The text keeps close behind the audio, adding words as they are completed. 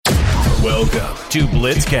Welcome to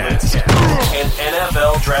BlitzCast, an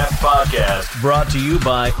NFL Draft podcast brought to you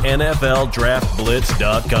by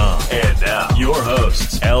NFLDraftBlitz.com. And now, your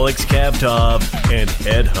hosts, Alex Kavtov and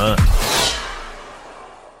Ed Hunt.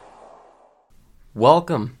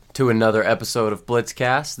 Welcome to another episode of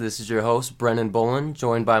BlitzCast. This is your host, Brendan Bolin,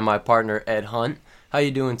 joined by my partner, Ed Hunt. How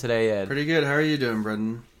you doing today, Ed? Pretty good. How are you doing,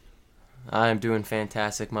 Brendan? I'm doing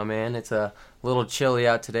fantastic, my man. It's a little chilly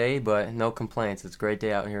out today, but no complaints. It's a great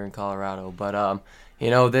day out here in Colorado. But,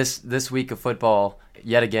 this week of football,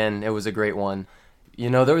 yet again, it was a great one.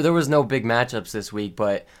 There was no big matchups this week,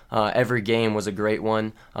 but every game was a great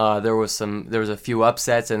one. There was a few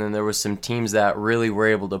upsets, and then there was some teams that really were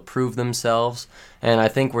able to prove themselves. And I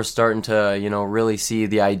think we're starting to, really see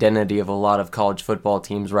the identity of a lot of college football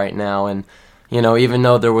teams right now. And even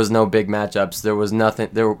though there was no big matchups, there was nothing.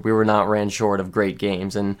 We were not ran short of great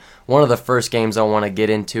games. And one of the first games I want to get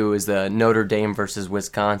into is the Notre Dame versus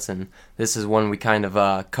Wisconsin. This is one we kind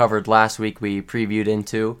of covered last week. We previewed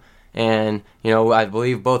into, and I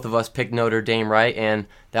believe both of us picked Notre Dame right, and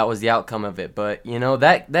that was the outcome of it. But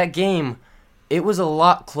that game, it was a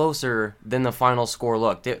lot closer than the final score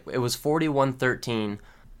looked. It was 41-13.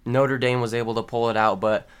 Notre Dame was able to pull it out,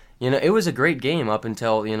 but it was a great game up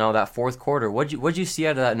until, that fourth quarter. What'd you see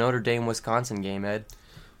out of that Notre Dame-Wisconsin game, Ed?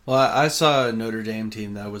 Well, I saw a Notre Dame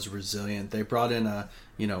team that was resilient. They brought in a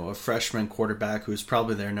freshman quarterback who was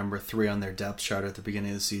probably their number 3 on their depth chart at the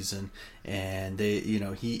beginning of the season, and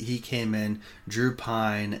he came in, Drew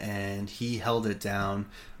Pine, and he held it down.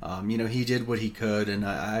 He did what he could, and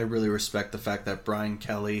I really respect the fact that Brian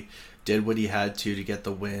Kelly did what he had to get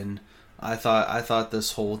the win. I thought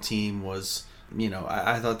this whole team was.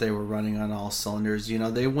 I thought they were running on all cylinders.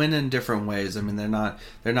 They win in different ways. I mean, they're not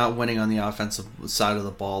winning on the offensive side of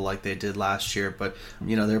the ball like they did last year, but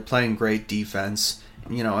they're playing great defense.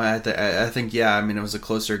 I think it was a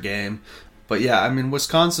closer game, but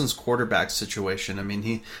Wisconsin's quarterback situation.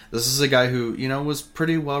 This is a guy who was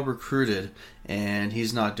pretty well recruited, and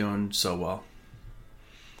he's not doing so well.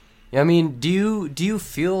 Do you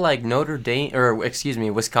feel like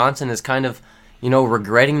Wisconsin is kind of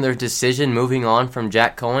regretting their decision moving on from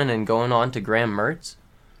Jack Cohen and going on to Graham Mertz?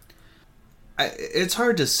 It's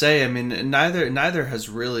hard to say. Neither has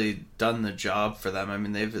really done the job for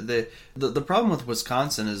them. The problem with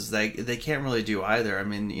Wisconsin is they can't really do either.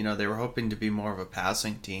 They were hoping to be more of a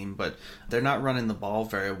passing team, but they're not running the ball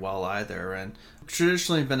very well either. And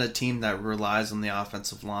traditionally been a team that relies on the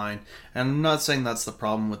offensive line. And I'm not saying that's the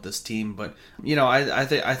problem with this team, but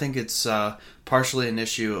I think it's partially an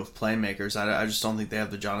issue of playmakers. I just don't think they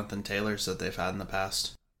have the Jonathan Taylors that they've had in the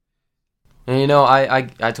past. And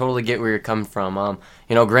I totally get where you're coming from.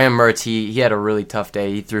 Graham Mertz, he had a really tough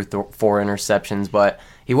day. He threw 4 interceptions, but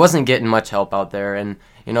he wasn't getting much help out there. And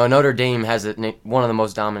Notre Dame has one of the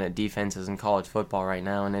most dominant defenses in college football right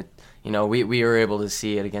now, and we were able to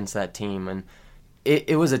see it against that team. And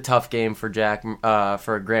it was a tough game for Graham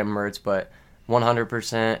Mertz, but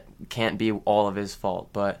 100% can't be all of his fault.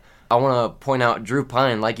 But I want to point out Drew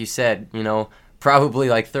Pine, like you said, probably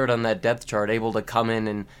like 3rd on that depth chart, able to come in,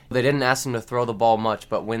 and they didn't ask him to throw the ball much,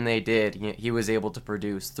 but when they did, he was able to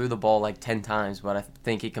produce. Threw the ball like 10 times, but I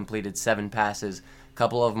think he completed 7 passes. A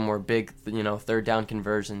couple of them were big, 3rd down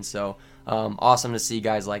conversions, so awesome to see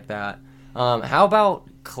guys like that. How about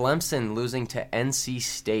Clemson losing to NC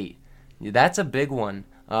State? That's a big one.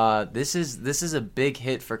 This is a big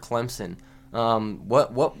hit for Clemson.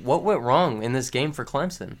 What went wrong in this game for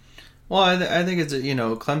Clemson? Well, I think it's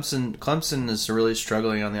Clemson is really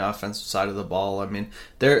struggling on the offensive side of the ball.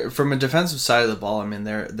 They're from a defensive side of the ball.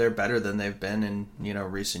 They're better than they've been in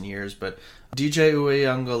recent years. But DJ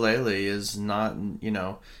Uiagalelei is not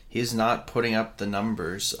he's not putting up the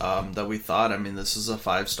numbers that we thought. This is a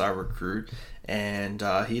 5-star recruit, and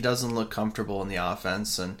he doesn't look comfortable in the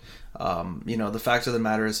offense. And the fact of the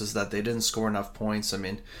matter is that they didn't score enough points.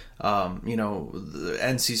 NC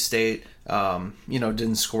State,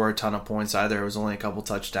 didn't score a ton of points either. It was only a couple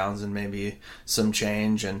touchdowns and maybe some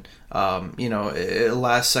change, and a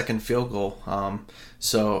last-second field goal.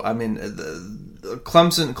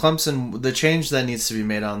 Clemson, the change that needs to be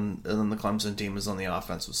made on the Clemson team is on the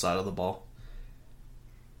offensive side of the ball.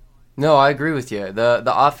 No, I agree with you. The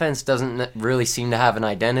offense doesn't really seem to have an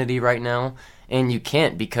identity right now, and you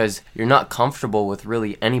can't because you're not comfortable with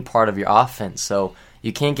really any part of your offense, so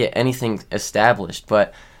you can't get anything established.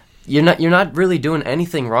 But you're not really doing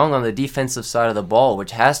anything wrong on the defensive side of the ball,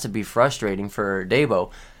 which has to be frustrating for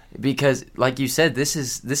Dabo, because like you said, this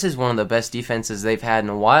is one of the best defenses they've had in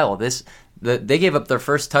a while. They gave up their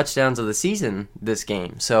first touchdowns of the season this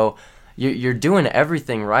game, so you're doing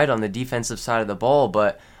everything right on the defensive side of the ball,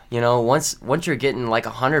 but once you're getting like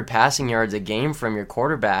 100 passing yards a game from your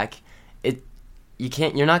quarterback,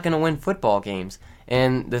 you're not going to win football games.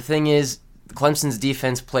 And the thing is, Clemson's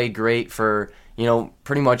defense played great for,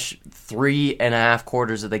 pretty much 3.5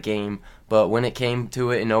 quarters of the game, but when it came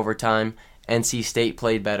to it in overtime, NC State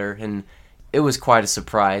played better, and it was quite a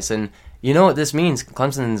surprise. And you know what this means?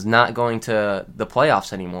 Clemson's not going to the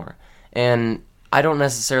playoffs anymore. And I don't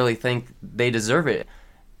necessarily think they deserve it.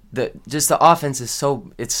 The offense is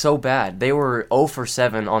so bad. They were 0 for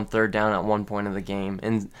 7 on third down at one point of the game,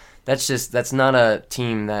 and that's not a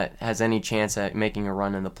team that has any chance at making a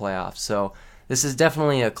run in the playoffs. So this is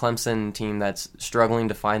definitely a Clemson team that's struggling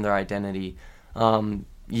to find their identity.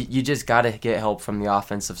 You just got to get help from the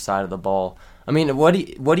offensive side of the ball. I mean,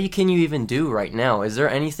 can you even do right now? Is there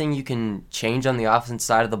anything you can change on the offensive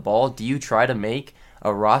side of the ball? Do you try to make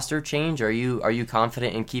a roster change? Are you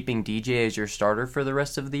confident in keeping DJ as your starter for the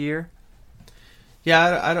rest of the year?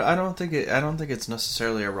 Yeah, I don't think it's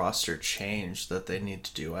necessarily a roster change that they need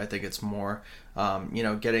to do. I think it's more,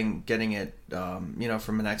 getting it,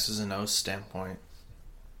 from an X's and O's standpoint.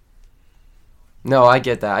 No, I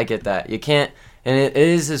get that. You can't, and it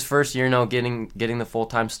is his first year now getting the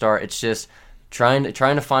full-time start. It's just trying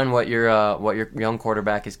to find what your young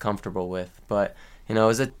quarterback is comfortable with. But it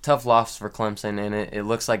was a tough loss for Clemson, and it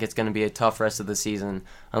looks like it's going to be a tough rest of the season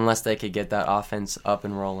unless they could get that offense up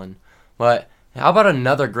and rolling. But how about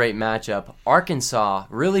another great matchup? Arkansas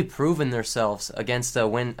really proving themselves against a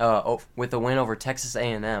win with a win over Texas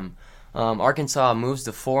A&M. Arkansas moves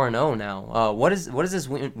to 4-0 now. What does this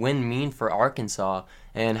win mean for Arkansas,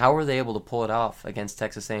 and how were they able to pull it off against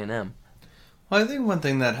Texas A&M? Well, I think one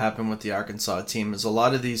thing that happened with the Arkansas team is a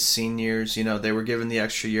lot of these seniors, they were given the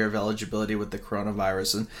extra year of eligibility with the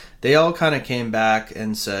coronavirus, and they all kind of came back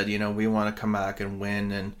and said, we want to come back and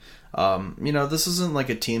win. And, this isn't like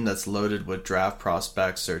a team that's loaded with draft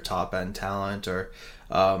prospects or top-end talent or,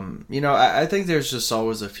 I think there's just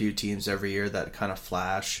always a few teams every year that kind of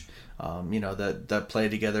flash, that play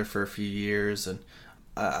together for a few years. And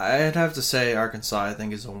I'd have to say Arkansas, I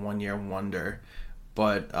think, is a one-year wonder.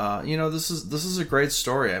 But this is a great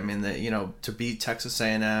story. I mean, to beat Texas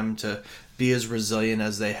A&M, to be as resilient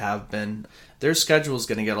as they have been, their schedule is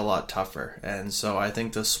going to get a lot tougher, and so I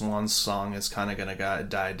think the swan song is kind of going to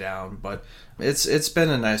die down. But it's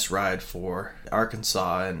been a nice ride for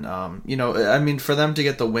Arkansas, and for them to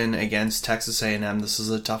get the win against Texas A&M, this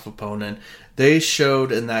is a tough opponent. They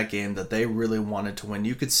showed in that game that they really wanted to win.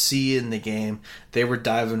 You could see in the game they were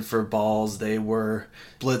diving for balls, they were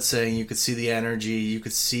blitzing. You could see the energy. You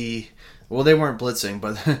could see. Well, they weren't blitzing,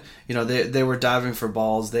 but they were diving for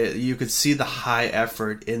balls. You could see the high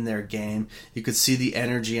effort in their game. You could see the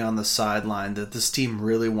energy on the sideline that this team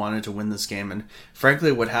really wanted to win this game. And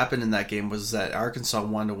frankly, what happened in that game was that Arkansas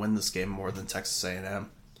wanted to win this game more than Texas A&M.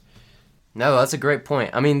 No, that's a great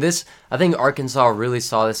point. I think Arkansas really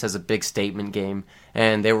saw this as a big statement game,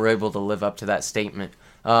 and they were able to live up to that statement.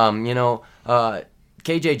 KJ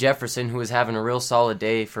Jefferson, who was having a real solid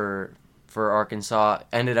day for Arkansas,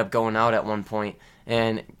 ended up going out at one point,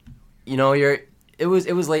 and it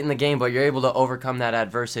was late in the game, but you're able to overcome that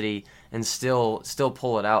adversity and still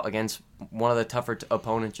pull it out against one of the tougher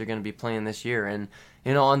opponents you're going to be playing this year. And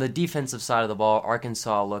on the defensive side of the ball,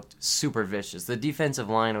 Arkansas looked super vicious. The defensive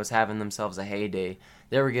line was having themselves a heyday.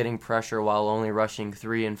 They were getting pressure while only rushing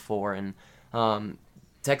 3 and 4, and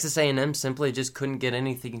Texas A&M simply just couldn't get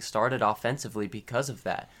anything started offensively because of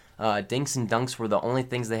that. Dinks and dunks were the only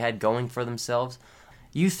things they had going for themselves.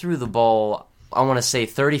 You threw the ball, I want to say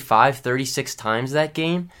 35, 36 times that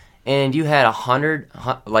game, and you had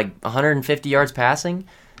 150 yards passing.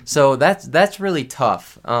 So that's really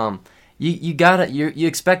tough. You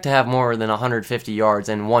expect to have more than 150 yards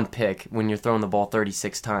and one pick when you're throwing the ball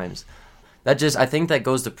 36 times. I think that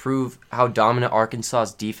goes to prove how dominant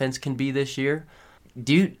Arkansas's defense can be this year.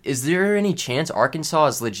 Is there any chance Arkansas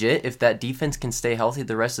is legit if that defense can stay healthy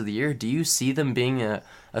the rest of the year? Do you see them being a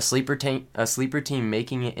sleeper team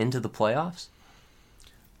making it into the playoffs?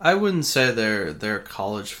 I wouldn't say they're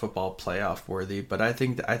college football playoff worthy, but I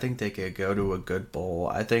think they could go to a good bowl.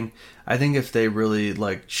 I think if they really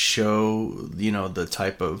show the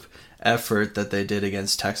type of effort that they did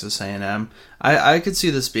against Texas A&M, I could see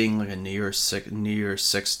this being like a New Year's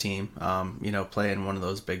Six team, playing one of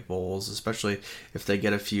those big bowls, especially if they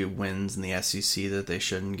get a few wins in the SEC that they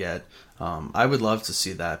shouldn't get. I would love to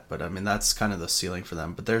see that, but that's kind of the ceiling for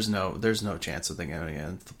them. But there's no chance of them getting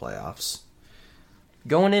into the playoffs.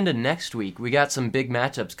 Going into next week, we got some big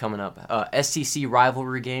matchups coming up. SEC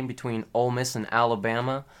rivalry game between Ole Miss and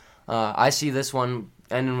Alabama. I see this one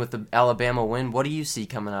ending with the Alabama win. What do you see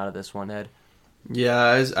coming out of this one, Ed?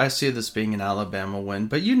 Yeah, I see this being an Alabama win,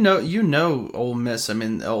 but you know, Ole Miss. I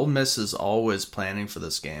mean, Ole Miss is always planning for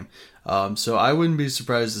this game, so I wouldn't be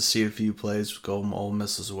surprised to see a few plays go Ole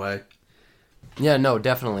Miss's way. Yeah, no,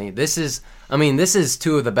 definitely. This is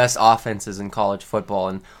two of the best offenses in college football,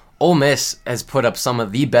 and Ole Miss has put up some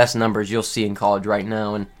of the best numbers you'll see in college right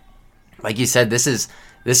now. And like you said, this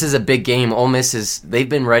is a big game. Ole Miss they've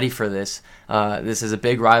been ready for this. This is a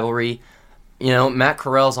big rivalry. Matt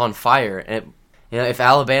Corral's on fire. And, if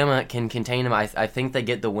Alabama can contain him, I think they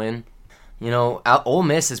get the win. Ole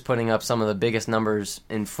Miss is putting up some of the biggest numbers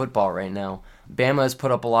in football right now. Bama has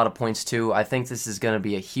put up a lot of points too. I think this is going to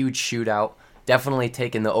be a huge shootout. Definitely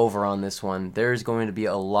taking the over on this one. There's going to be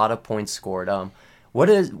a lot of points scored. What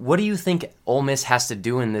do you think Ole Miss has to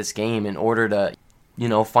do in this game in order to,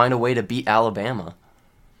 find a way to beat Alabama?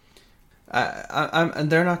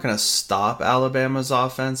 They're not going to stop Alabama's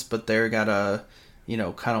offense, but they're gotta,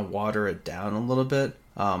 kind of water it down a little bit,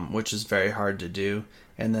 which is very hard to do.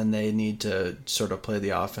 And then they need to sort of play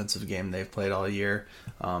the offensive game they've played all year.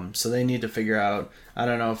 So they need to figure out, I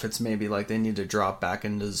don't know if it's maybe like they need to drop back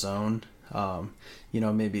into zone.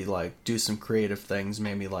 Maybe like do some creative things,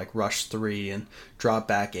 maybe like rush 3 and drop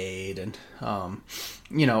back 8 and,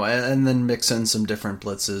 and then mix in some different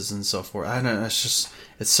blitzes and so forth. I don't know. It's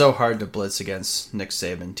so hard to blitz against Nick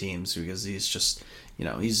Saban teams because he's just,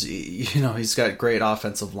 he's got great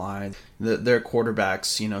offensive line. Their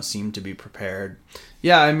quarterbacks, seem to be prepared.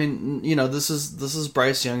 Yeah. I mean, this is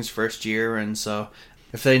Bryce Young's first year. And so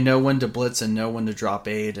if they know when to blitz and know when to drop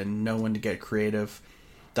 8 and know when to get creative,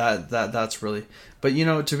 that's really, but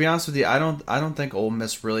to be honest with you, I don't think Ole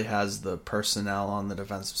Miss really has the personnel on the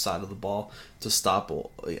defensive side of the ball to stop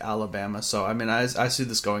Alabama. So I mean, I see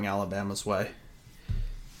this going Alabama's way.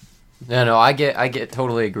 Yeah, no, I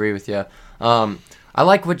totally agree with you. I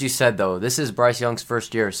like what you said though. This is Bryce Young's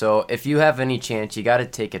first year, so if you have any chance, you got to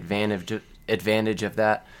take advantage of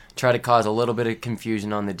that. Try to cause a little bit of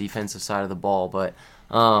confusion on the defensive side of the ball, but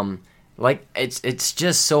it's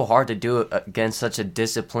just so hard to do it against such a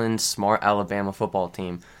disciplined, smart Alabama football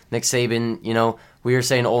team. Nick Saban, we were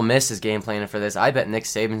saying Ole Miss is game planning for this. I bet Nick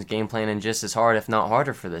Saban's game planning just as hard, if not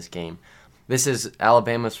harder, for this game. This is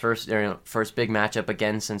Alabama's first big matchup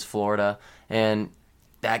again since Florida, and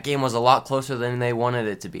that game was a lot closer than they wanted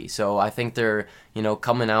it to be. So I think they're,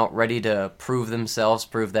 coming out ready to prove themselves,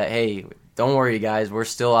 prove that, hey, don't worry, guys, we're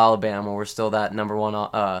still Alabama. We're still that number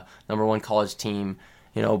one college team.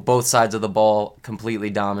 Both sides of the ball completely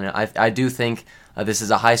dominant. I do think this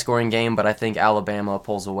is a high-scoring game, but I think Alabama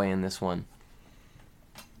pulls away in this one.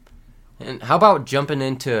 And how about jumping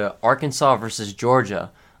into Arkansas versus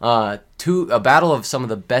Georgia? A battle of some of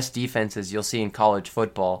the best defenses you'll see in college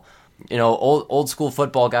football. Old school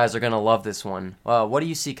football guys are going to love this one. What do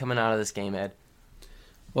you see coming out of this game, Ed?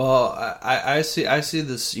 Well, I see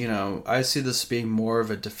this, I see this being more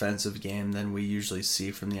of a defensive game than we usually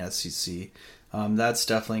see from the SEC. That's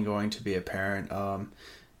definitely going to be apparent.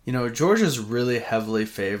 Georgia's really heavily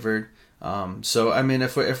favored. So I mean,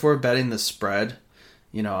 if we're betting the spread,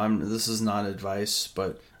 this is not advice,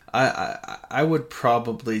 but I would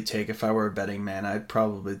probably take, if I were a betting man, I'd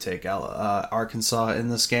probably take Arkansas in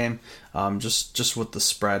this game. Just with the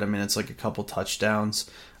spread. I mean, it's like a couple touchdowns.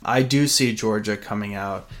 I do see Georgia coming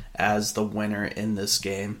out as the winner in this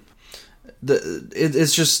game.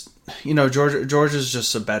 It's just, Georgia's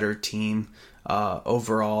just a better team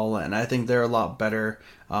overall, and I think they're a lot better.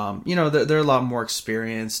 They're a lot more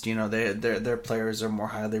experienced. Their players are more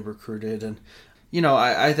highly recruited, and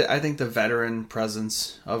I think the veteran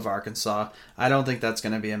presence of Arkansas, I don't think that's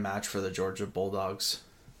going to be a match for the Georgia Bulldogs.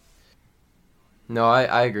 No,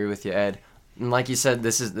 I agree with you, Ed. And like you said,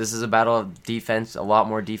 this is a battle of defense, a lot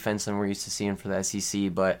more defense than we're used to seeing for the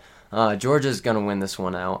SEC, but Georgia's going to win this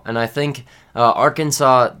one out. And I think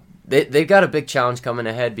Arkansas, they've got a big challenge coming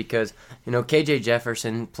ahead because, KJ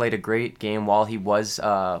Jefferson played a great game while he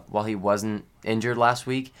wasn't injured last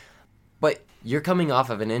week. But you're coming off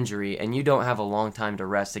of an injury, and you don't have a long time to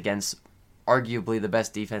rest against arguably the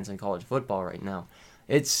best defense in college football right now.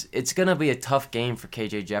 It's going to be a tough game for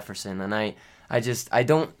KJ Jefferson, and I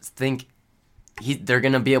don't think they're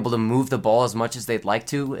going to be able to move the ball as much as they'd like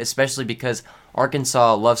to, especially because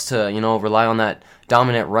Arkansas loves to, rely on that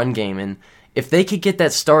dominant run game. And if they could get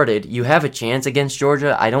that started, you have a chance against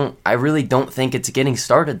Georgia. I really don't think it's getting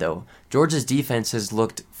started, though. Georgia's defense has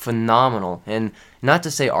looked phenomenal. And not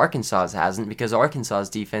to say Arkansas's hasn't, because Arkansas's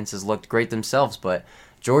defense has looked great themselves, but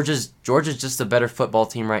Georgia's just a better football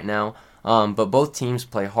team right now. But both teams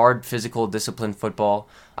play hard, physical, disciplined football.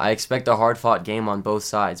 I expect a hard-fought game on both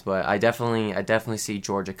sides, but I definitely see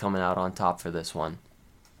Georgia coming out on top for this one.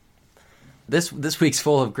 this week's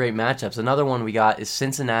full of great matchups. Another one we got is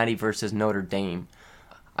Cincinnati versus Notre Dame.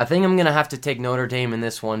 I think I'm going to have to take Notre Dame in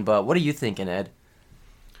this one, but what are you thinking, Ed?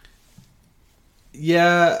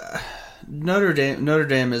 Yeah, Notre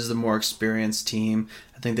Dame is the more experienced team.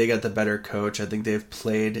 I think they got the better coach. I think they've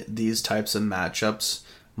played these types of matchups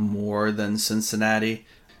more than Cincinnati.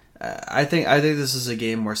 I think this is a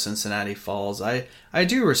game where Cincinnati falls. I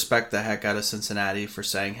do respect the heck out of Cincinnati for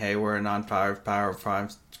saying, hey, we're a non-power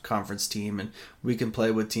conference team and we can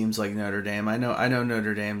play with teams like Notre Dame. I know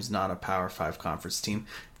Notre Dame's not a Power 5 conference team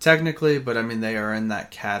technically, but I mean they are in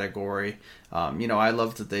that category. I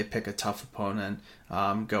love that they pick a tough opponent,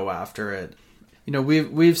 go after it.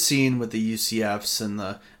 We've seen with the UCFs and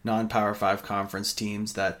the non-Power 5 conference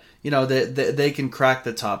teams that, they can crack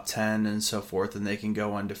the top 10 and so forth, and they can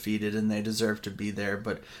go undefeated, and they deserve to be there.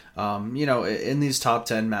 But, in these top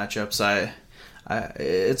 10 matchups,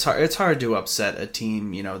 it's hard to upset a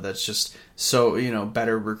team, that's just so,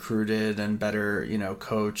 better recruited and better,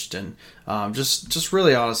 coached, and just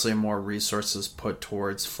really honestly more resources put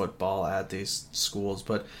towards football at these schools.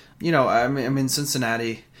 But, I mean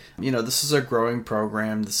Cincinnati, this is a growing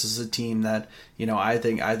program. This is a team that, I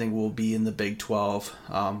think will be in the Big 12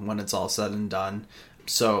 when it's all said and done.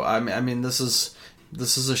 So I mean this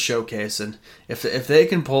is a showcase, and if they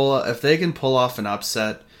can pull off an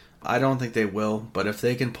upset, I don't think they will, but if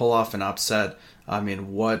they can pull off an upset, I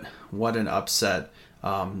mean what an upset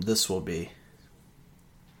this will be.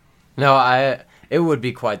 No, it would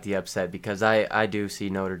be quite the upset because I do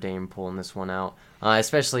see Notre Dame pulling this one out.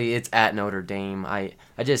 Especially it's at Notre Dame. I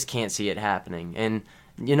just can't see it happening. And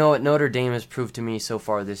you know what Notre Dame has proved to me so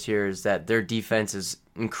far this year is that their defense is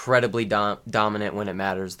incredibly dominant when it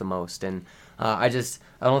matters the most. And I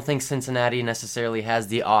don't think Cincinnati necessarily has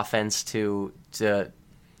the offense to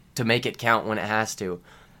make it count when it has to.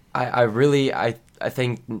 I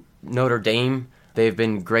think Notre Dame, they've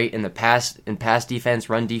been great in the past in pass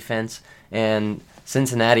defense, run defense, and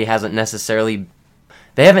Cincinnati hasn't necessarily.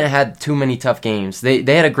 They haven't had too many tough games. They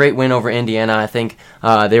had a great win over Indiana. I think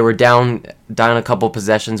they were down a couple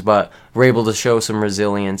possessions, but were able to show some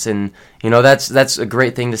resilience. And that's a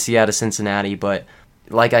great thing to see out of Cincinnati. But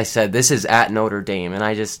like I said, this is at Notre Dame,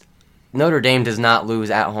 and Notre Dame does not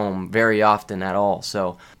lose at home very often at all.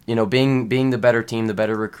 So being the better team, the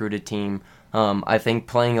better recruited team, I think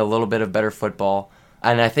playing a little bit of better football.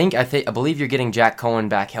 And I believe you're getting Jack Cohen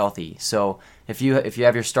back healthy. So if you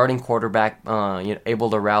have your starting quarterback able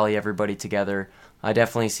to rally everybody together, I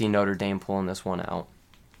definitely see Notre Dame pulling this one out.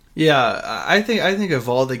 Yeah, I think of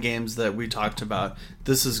all the games that we talked about,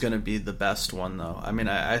 this is going to be the best one, though. I mean,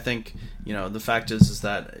 I think the fact is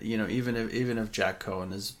that even if Jack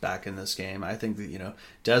Cohen is back in this game, I think that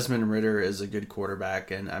Desmond Ridder is a good quarterback,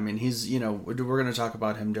 and I mean he's we're going to talk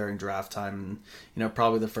about him during draft time, and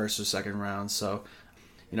probably the first or second round. So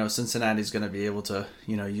Cincinnati's going to be able to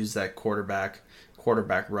use that quarterback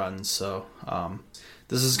run. So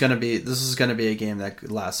this is going to be a game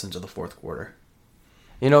that lasts into the fourth quarter.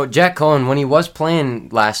 Jack Cohen, when he was playing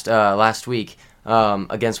last week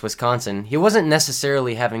against Wisconsin, he wasn't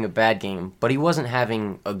necessarily having a bad game, but he wasn't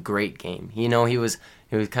having a great game. He was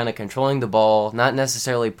kind of controlling the ball, not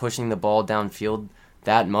necessarily pushing the ball downfield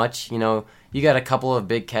that much. You got a couple of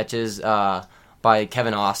big catches by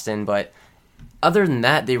Kevin Austin, but other than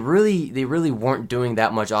that, they really weren't doing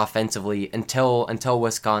that much offensively until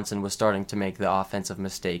Wisconsin was starting to make the offensive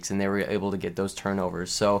mistakes, and they were able to get those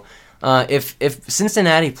turnovers. So if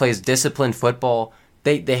Cincinnati plays disciplined football,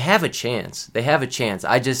 they have a chance. They have a chance.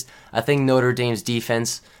 I think Notre Dame's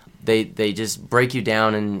defense, they just break you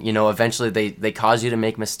down, and eventually they cause you to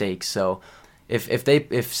make mistakes. So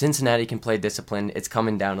if Cincinnati can play disciplined, it's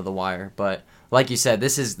coming down to the wire. But like you said,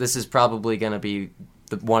 this is probably going to be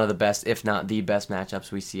one of the best, if not the best,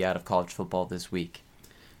 matchups we see out of college football this week.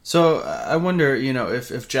 So I wonder,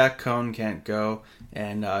 if Jack Cohen can't go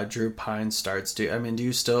and Drew Pine starts, do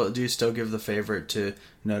you still give the favorite to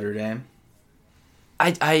Notre Dame?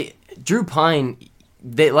 Drew Pine,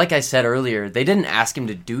 like I said earlier, they didn't ask him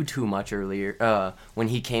to do too much earlier when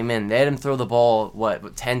he came in. They had him throw the ball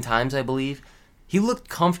 10 times, I believe. He looked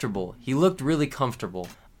comfortable. He looked really comfortable.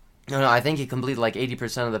 I think he completed like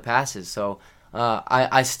 80% of the passes. So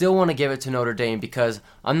I still want to give it to Notre Dame because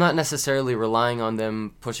I'm not necessarily relying on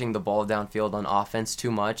them pushing the ball downfield on offense too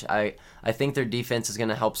much. I think their defense is going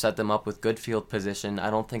to help set them up with good field position. I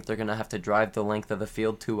don't think they're going to have to drive the length of the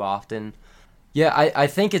field too often. Yeah, I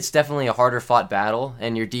think it's definitely a harder fought battle,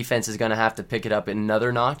 and your defense is going to have to pick it up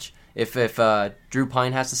another notch if Drew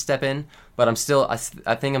Pine has to step in. But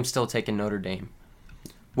I think I'm still taking Notre Dame.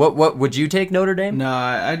 What would you take, Notre Dame? No,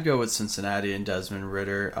 I'd go with Cincinnati and Desmond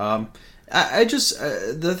Ridder. I just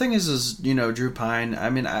the thing is Drew Pine. I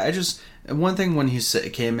mean, one thing when he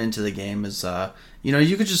came into the game is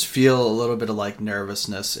you could just feel a little bit of like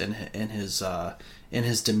nervousness in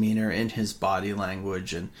his demeanor, in his body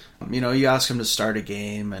language, and you ask him to start a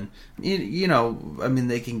game, and I mean,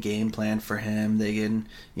 they can game plan for him. They can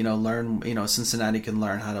learn. Cincinnati can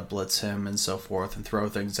learn how to blitz him and so forth, and throw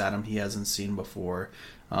things at him he hasn't seen before.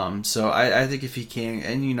 So I think if he can,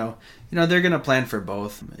 and they're gonna plan for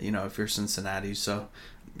both. If you're Cincinnati, so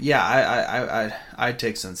yeah, I'd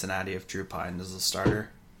take Cincinnati if Drew Pine is the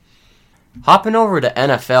starter. Hopping over to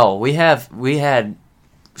NFL, we had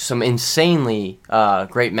some insanely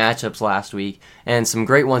great matchups last week, and some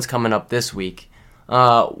great ones coming up this week.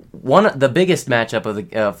 The biggest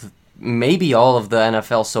matchup of maybe all of the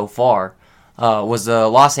NFL so far was the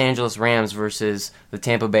Los Angeles Rams versus the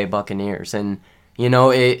Tampa Bay Buccaneers, and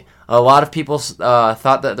a lot of people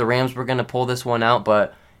thought that the Rams were going to pull this one out,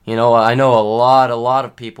 but I know a lot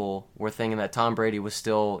of people were thinking that Tom Brady was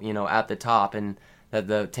still at the top, and that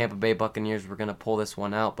the Tampa Bay Buccaneers were going to pull this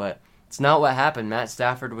one out, but it's not what happened. Matt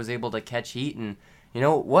Stafford was able to catch heat, and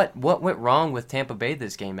what went wrong with Tampa Bay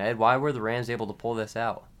this game, Ed? Why were the Rams able to pull this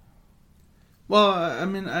out? Well, I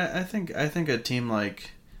mean, I think a team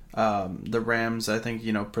like the Rams, I think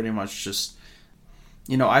pretty much just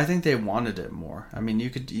I think they wanted it more. I mean, you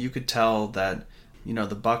could tell that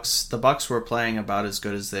the Bucs were playing about as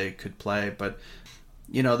good as they could play, but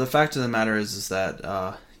the fact of the matter is that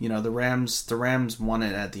the Rams won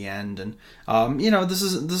it at the end, and this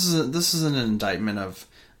is an indictment of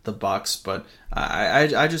the Bucs, but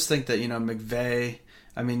I just think that McVay.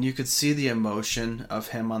 I mean, you could see the emotion of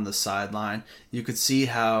him on the sideline. You could see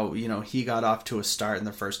how he got off to a start in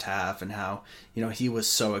the first half, and how he was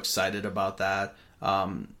so excited about that.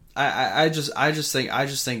 I just think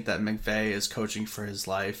that McVay is coaching for his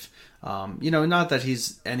life. Not that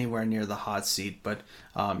he's anywhere near the hot seat, but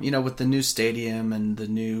with the new stadium and the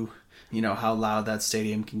new how loud that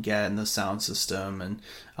stadium can get, and the sound system, and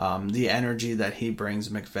the energy that he brings,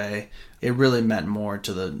 McVay, it really meant more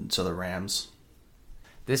to the Rams.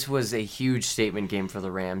 This was a huge statement game for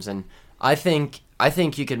the Rams, and I think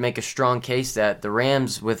you could make a strong case that the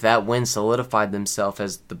Rams, with that win, solidified themselves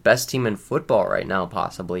as the best team in football right now,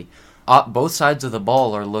 possibly. Both sides of the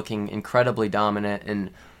ball are looking incredibly dominant,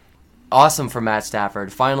 and awesome for Matt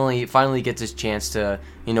Stafford. Finally gets his chance to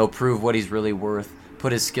prove what he's really worth,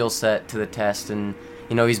 put his skill set to the test, and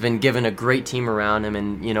he's been given a great team around him,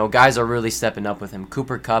 and guys are really stepping up with him.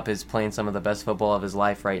 Cooper Kupp is playing some of the best football of his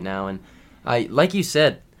life right now, and like you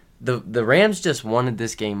said, the Rams just wanted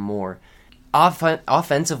this game more.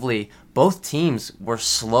 Offensively, both teams were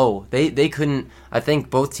slow. They couldn't. I think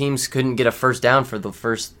both teams couldn't get a first down for the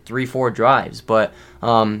first 3-4 drives. But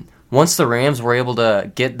once the Rams were able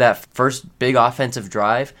to get that first big offensive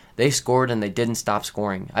drive, they scored, and they didn't stop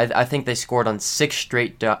scoring. I think they scored on six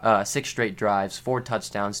straight drives, 4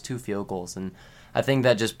 touchdowns, 2 field goals, and I think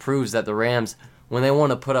that just proves that the Rams, when they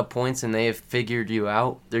want to put up points and they have figured you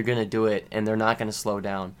out, they're going to do it, and they're not going to slow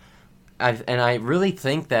down. I really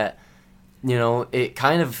think that it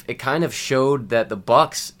kind of showed that the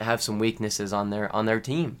Bucs have some weaknesses on their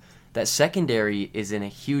team. That secondary is in a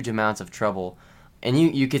huge amounts of trouble, and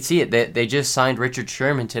you could see it. They just signed Richard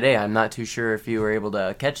Sherman today. I'm not too sure if you were able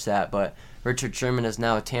to catch that, but Richard Sherman is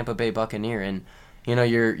now a Tampa Bay Buccaneer, and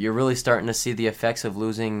you're really starting to see the effects of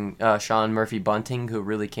losing Sean Murphy-Bunting, who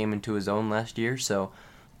really came into his own last year. So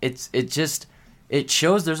it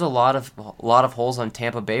shows there's a lot of holes on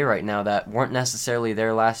Tampa Bay right now that weren't necessarily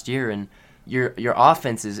there last year, and your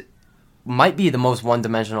offense might be the most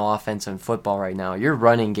one-dimensional offense in football right now. Your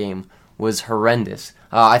running game was horrendous.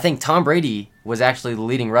 I think Tom Brady was actually the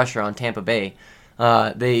leading rusher on Tampa Bay.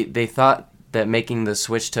 They thought that making the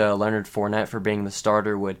switch to Leonard Fournette for being the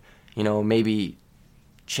starter would maybe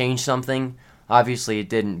change something. Obviously it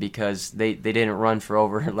didn't, because they didn't run for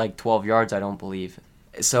over like 12 yards, I don't believe.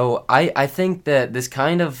 So I think that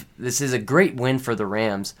this is a great win for the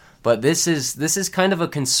Rams, but this is kind of a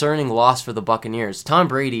concerning loss for the Buccaneers. Tom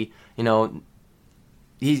Brady,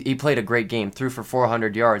 he played a great game, threw for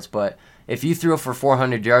 400 yards, but if you threw for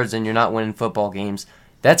 400 yards and you're not winning football games,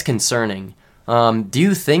 that's concerning. Do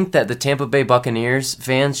you think that the Tampa Bay Buccaneers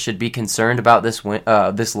fans should be concerned about this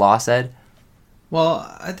loss, Ed?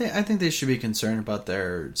 Well, I think they should be concerned about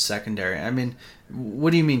their secondary. I mean,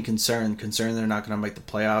 what do you mean concerned? Concerned they're not going to make the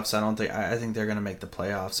playoffs? I think they're going to make the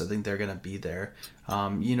playoffs. I think they're going to be there.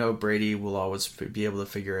 Brady will always be able to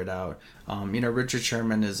figure it out. Richard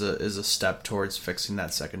Sherman is a step towards fixing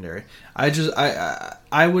that secondary.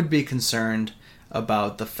 I would be concerned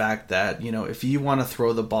about the fact that, if you want to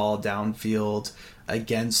throw the ball downfield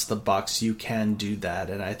against the Bucs, you can do that,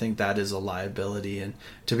 and I think that is a liability. And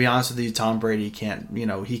to be honest with you, Tom Brady can't,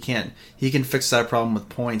 he can fix that problem with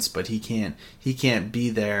points, but he can't be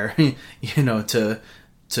there, to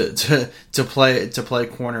play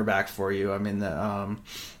cornerback for you. I mean,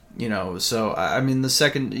 the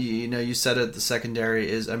second, you said it, the secondary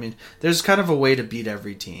is, there's kind of a way to beat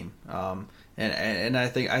every team. And I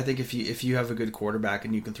think if you have a good quarterback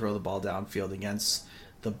and you can throw the ball downfield against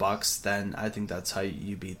the Bucs, then I think that's how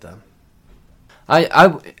you beat them.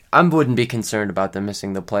 I wouldn't be concerned about them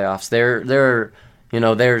missing the playoffs.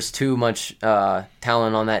 There's too much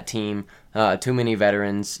talent on that team, too many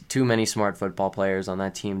veterans, too many smart football players on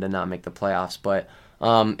that team to not make the playoffs. But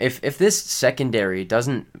if this secondary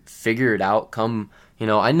doesn't figure it out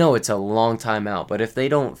I know it's a long time out, but if they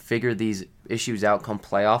don't figure these issues out come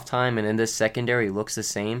playoff time, and then this secondary looks the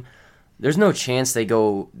same, there's no chance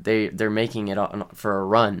they're making it for a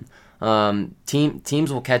run.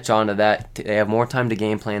 Teams will catch on to that. They have more time to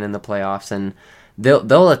game plan in the playoffs, and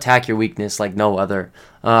they'll attack your weakness like no other.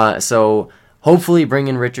 So hopefully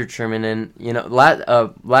bringing Richard Sherman in.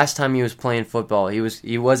 Last time he was playing football, he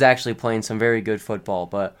was actually playing some very good football,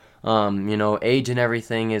 but age and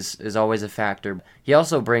everything is always a factor. He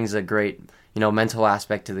also brings a great mental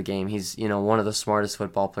aspect to the game. He's one of the smartest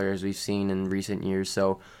football players we've seen in recent years.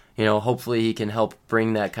 So hopefully he can help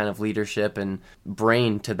bring that kind of leadership and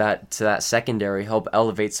brain to that secondary, help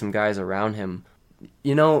elevate some guys around him.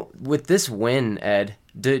 With this win, Ed,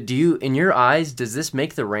 do you, in your eyes, does this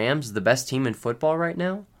make the Rams the best team in football right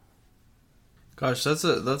now? Gosh, that's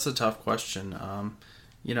a tough question.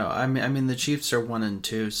 The Chiefs are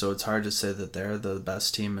 1-2, so it's hard to say that they're the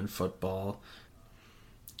best team in football.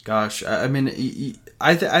 Gosh, I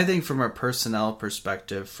think from a personnel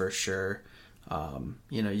perspective, for sure,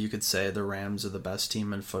 you could say the Rams are the best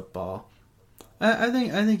team in football. I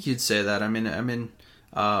think you'd say that.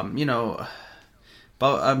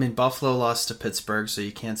 Buffalo lost to Pittsburgh, so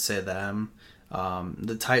you can't say them.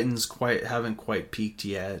 The Titans haven't quite peaked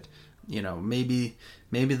yet. Maybe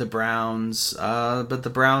the Browns, but the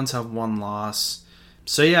Browns have one loss.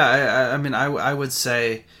 So yeah, I would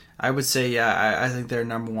say I think they're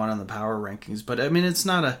number one on the power rankings. But it's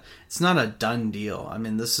not a done deal.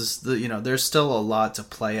 This is there's still a lot to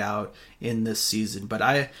play out in this season. But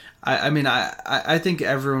I think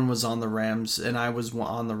everyone was on the Rams, and I was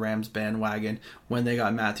on the Rams bandwagon when they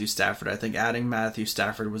got Matthew Stafford. I think adding Matthew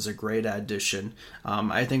Stafford was a great addition.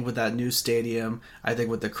 I think with that new stadium, I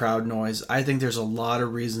think with the crowd noise, I think there's a lot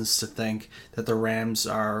of reasons to think that the Rams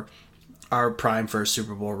are prime for a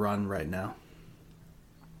Super Bowl run right now.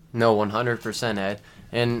 No, 100%, Ed.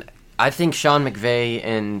 And I think Sean McVay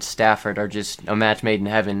and Stafford are just a match made in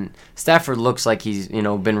heaven. Stafford looks like he's,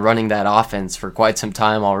 been running that offense for quite some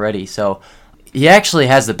time already. So he actually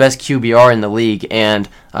has the best QBR in the league, and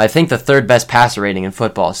I think the third best passer rating in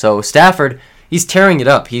football. So Stafford, he's tearing it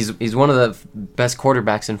up. He's one of the best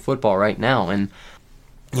quarterbacks in football right now. And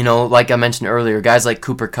like I mentioned earlier, guys like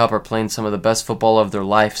Cooper Kupp are playing some of the best football of their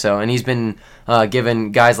life. And he's been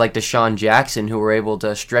given guys like Deshaun Jackson who were able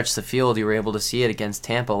to stretch the field. You were able to see it against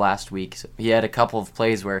Tampa last week. So he had a couple of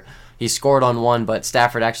plays where he scored on one, but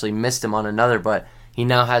Stafford actually missed him on another. But he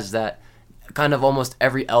now has that kind of almost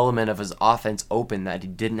every element of his offense open that he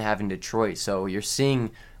didn't have in Detroit. So you're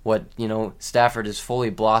seeing what, Stafford is fully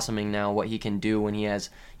blossoming now, what he can do when he has,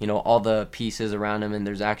 all the pieces around him and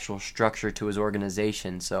there's actual structure to his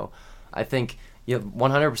organization. So I think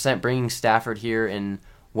 100% bringing Stafford here and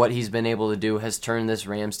what he's been able to do has turned this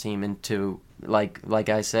Rams team into, like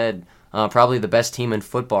I said, probably the best team in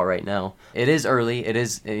football right now. It is early. It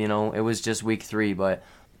is, it was just week 3, but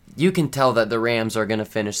you can tell that the Rams are going to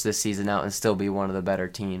finish this season out and still be one of the better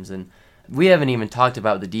teams. And we haven't even talked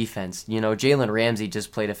about the defense. Jalen Ramsey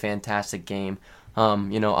just played a fantastic game.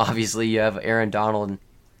 Obviously you have Aaron Donald.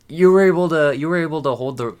 You were able to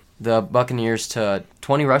hold the Buccaneers to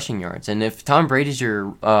 20 rushing yards. And if Tom Brady's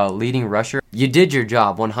your leading rusher, you did your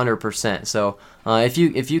job 100%. So if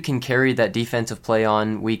you can carry that defensive play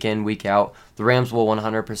on week in, week out, the Rams will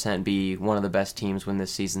 100% be one of the best teams when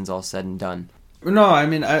this season's all said and done.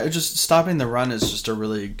 No, just stopping the run is just a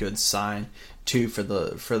really good sign too for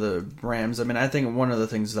the Rams. I think one of the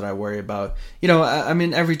things that I worry about,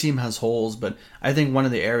 every team has holes, but I think one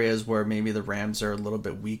of the areas where maybe the Rams are a little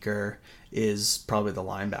bit weaker is probably the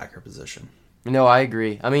linebacker position. No, I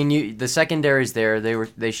agree. The secondary's there.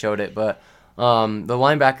 They showed it, but the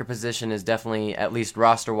linebacker position is definitely, at least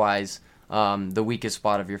roster-wise, the weakest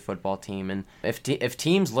spot of your football team. And if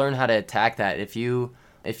teams learn how to attack that, if you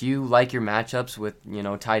like your matchups with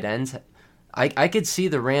tight ends, I could see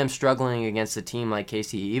the Rams struggling against a team like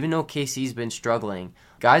KC. Even though KC's been struggling,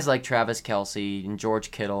 guys like Travis Kelce and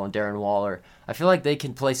George Kittle and Darren Waller, I feel like they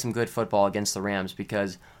can play some good football against the Rams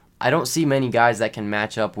because I don't see many guys that can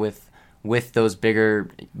match up with those bigger,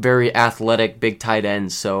 very athletic, big tight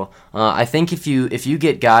ends. So I think if you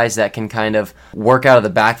get guys that can kind of work out of the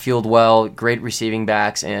backfield well, great receiving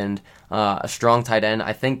backs, and a strong tight end,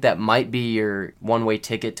 I think that might be your one-way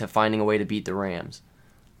ticket to finding a way to beat the Rams.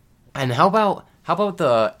 And how about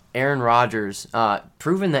the Aaron Rodgers,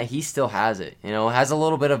 proving that he still has it, has a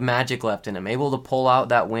little bit of magic left in him, able to pull out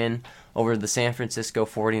that win over the San Francisco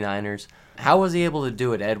 49ers. How was he able to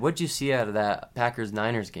do it, Ed? What did you see out of that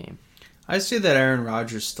Packers-Niners game? I see that Aaron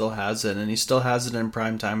Rodgers still has it, and he still has it in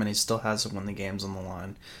prime time, and he still has it when the game's on the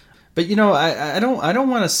line. But, I don't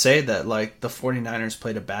want to say that, like, the 49ers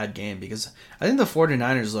played a bad game, because I think the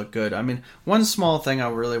 49ers look good. I mean, one small thing I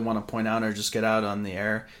really want to point out or just get out on the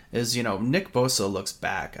air is, Nick Bosa looks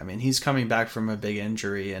back. I mean, he's coming back from a big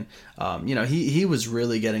injury, and, he was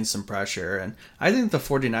really getting some pressure. And I think the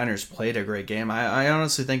 49ers played a great game. I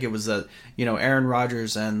honestly think it was that, Aaron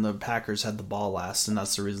Rodgers and the Packers had the ball last, and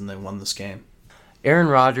that's the reason they won this game. Aaron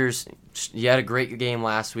Rodgers, he had a great game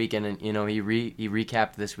last week, and he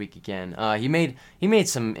recapped this week again. He made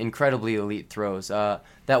some incredibly elite throws.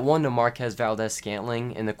 That one to Marquez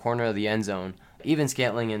Valdez-Scantling in the corner of the end zone. Even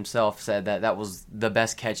Scantling himself said that was the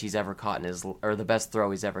best catch he's ever caught the best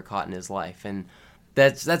throw he's ever caught in his life. And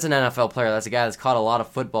that's an NFL player. That's a guy that's caught a lot of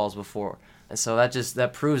footballs before. And so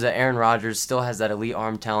that proves that Aaron Rodgers still has that elite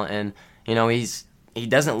arm talent, and he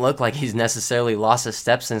doesn't look like he's necessarily lost a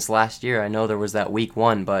step since last year. I know there was that week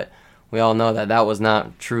 1, but we all know that was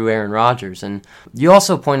not true Aaron Rodgers. And you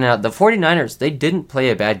also pointed out the 49ers, they didn't play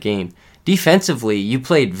a bad game. Defensively, you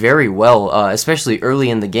played very well, especially early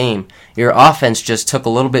in the game. Your offense just took a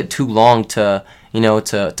little bit too long to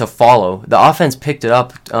follow. The offense picked it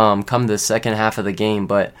up come the second half of the game,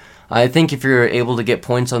 but I think if you're able to get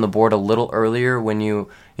points on the board a little earlier when you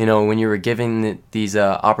were given these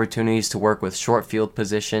opportunities to work with short field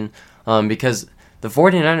position, because the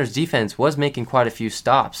 49ers defense was making quite a few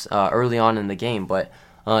stops early on in the game, but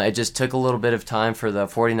it just took a little bit of time for the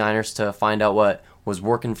 49ers to find out what was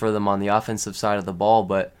working for them on the offensive side of the ball.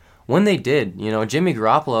 But when they did, Jimmy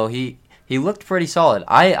Garoppolo, he looked pretty solid.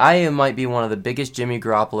 I might be one of the biggest Jimmy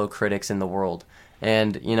Garoppolo critics in the world.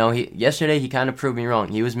 And, yesterday he kind of proved me wrong.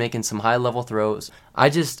 He was making some high-level throws.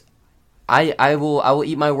 I will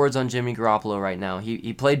eat my words on Jimmy Garoppolo right now.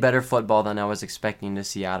 He played better football than I was expecting to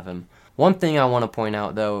see out of him. One thing I want to point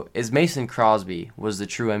out, though, is Mason Crosby was the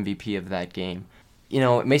true MVP of that game.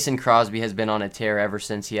 Mason Crosby has been on a tear ever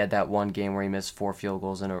since he had that one game where he missed 4 field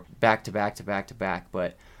goals in a back-to-back.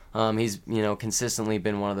 But he's, consistently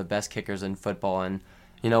been one of the best kickers in football. And,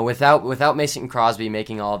 without Mason Crosby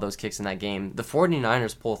making all of those kicks in that game, the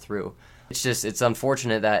 49ers pull through. It's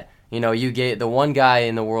unfortunate that, you get the one guy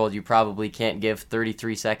in the world you probably can't give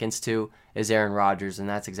 33 seconds to is Aaron Rodgers, and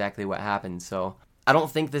that's exactly what happened. So I don't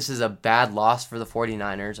think this is a bad loss for the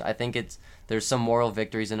 49ers. I think there's some moral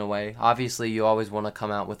victories in a way. Obviously, you always want to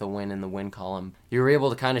come out with a win in the win column. You were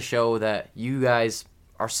able to kind of show that you guys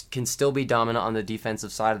can still be dominant on the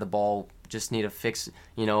defensive side of the ball. Just need to fix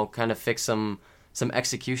some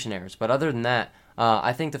execution errors. But other than that,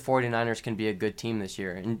 I think the 49ers can be a good team this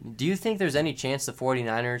year. And do you think there's any chance the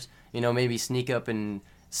 49ers, maybe sneak up and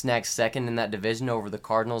snag second in that division over the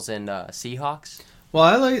Cardinals and Seahawks? Well,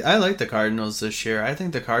 I like the Cardinals this year. I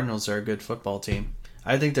think the Cardinals are a good football team.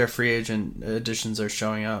 I think their free agent additions are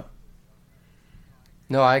showing up.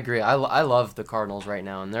 No, I agree. I love the Cardinals right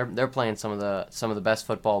now, and they're playing some of the best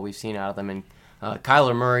football we've seen out of them. And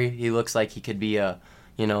Kyler Murray, he looks like he could be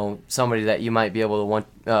somebody that you might be able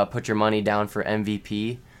to put your money down for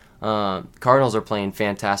MVP. Cardinals are playing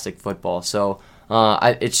fantastic football. So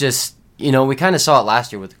it's just, we kind of saw it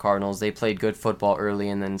last year with the Cardinals. They played good football early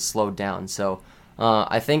and then slowed down. So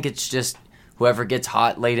I think it's just whoever gets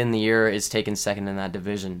hot late in the year is taking second in that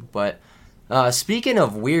division. But speaking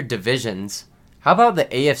of weird divisions, how about the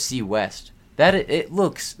AFC West? That it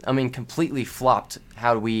looks, completely flopped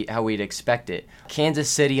how we'd expect it. Kansas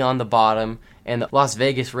City on the bottom, and the Las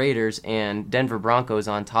Vegas Raiders and Denver Broncos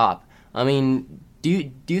on top.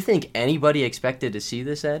 Do you think anybody expected to see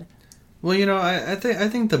this, Ed? Well, I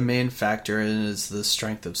think the main factor is the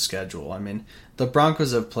strength of schedule. The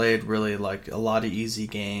Broncos have played really like a lot of easy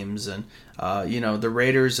games, and the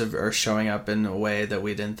Raiders are showing up in a way that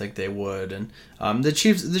we didn't think they would, and the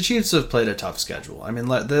Chiefs have played a tough schedule.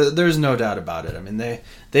 There's no doubt about it.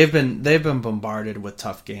 They've been bombarded with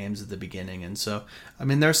tough games at the beginning, and so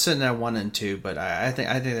they're sitting at 1-2, but I think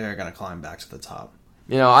they're going to climb back to the top.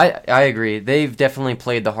 I agree. They've definitely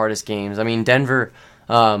played the hardest games. I mean, Denver,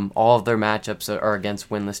 all of their matchups are against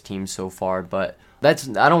winless teams so far, but I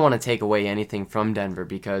don't want to take away anything from Denver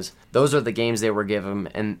because those are the games they were given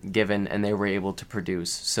and they were able to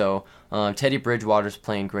produce. So Teddy Bridgewater's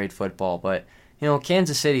playing great football, but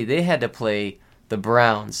Kansas City, they had to play the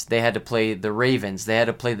Browns, they had to play the Ravens, they had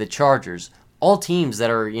to play the Chargers, all teams that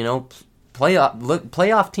are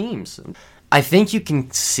playoff teams. I think you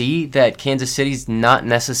can see that Kansas City's not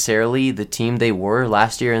necessarily the team they were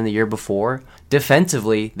last year and the year before.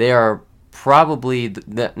 Defensively, they are probably,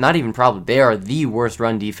 they are the worst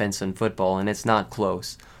run defense in football, and it's not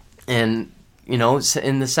close. And,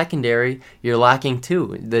 in the secondary, you're lacking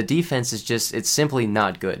too. The defense is it's simply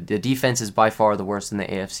not good. The defense is by far the worst in the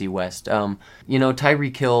AFC West.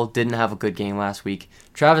 Tyreek Hill didn't have a good game last week.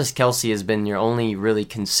 Travis Kelce has been your only really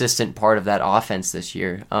consistent part of that offense this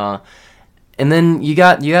year. And then you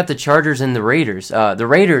got the Chargers and the Raiders.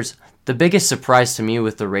 The biggest surprise to me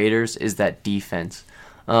with the Raiders is that defense.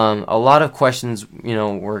 A lot of questions,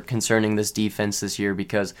 were concerning this defense this year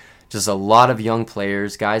because just a lot of young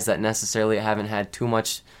players, guys that necessarily haven't had too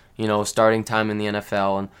much, starting time in the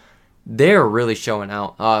NFL, and they're really showing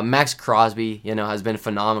out. Max Crosby, has been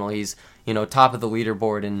phenomenal. He's, top of the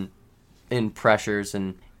leaderboard in pressures,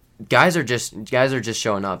 and guys are just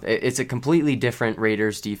showing up. It's a completely different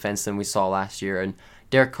Raiders defense than we saw last year, and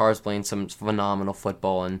Derek Carr's playing some phenomenal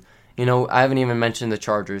football, and I haven't even mentioned the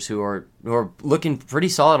Chargers, who are looking pretty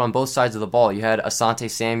solid on both sides of the ball. You had Asante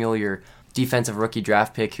Samuel, your defensive rookie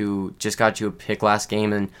draft pick, who just got you a pick last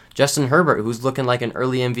game, and Justin Herbert, who's looking like an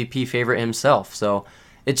early MVP favorite himself. So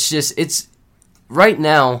it's right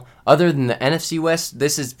now, other than the NFC West,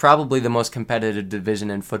 this is probably the most competitive division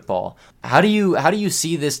in football. How do you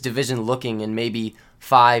see this division looking in maybe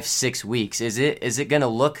 5-6 weeks? Is it going to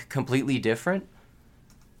look completely different?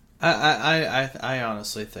 I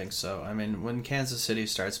honestly think so. I mean, when Kansas City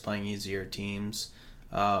starts playing easier teams,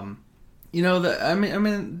 Kansas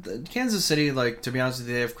City, to be honest with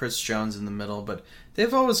you, they have Chris Jones in the middle, but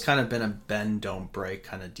they've always kind of been a bend don't break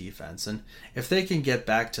kind of defense, and if they can get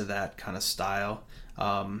back to that kind of style,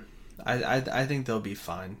 I think they'll be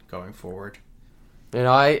fine going forward.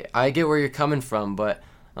 I get where you're coming from, but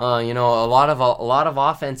a lot of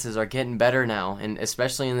offenses are getting better now, and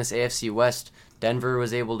especially in this AFC West. Denver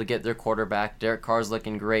was able to get their quarterback. Derek Carr's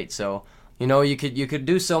looking great. So, you could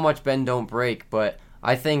do so much bend don't break, but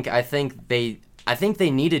I think they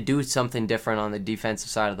need to do something different on the defensive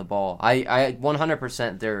side of the ball. I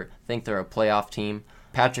 100% think they're a playoff team.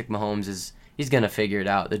 Patrick Mahomes he's gonna figure it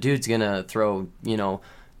out. The dude's gonna throw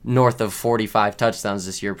north of 45 touchdowns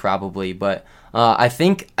this year probably, but I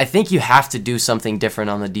think you have to do something different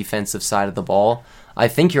on the defensive side of the ball. I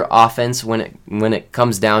think your offense, when it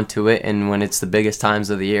comes down to it, and when it's the biggest times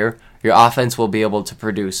of the year, your offense will be able to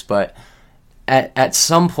produce. But at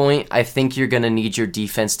some point, I think you're going to need your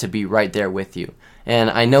defense to be right there with you. And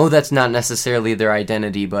I know that's not necessarily their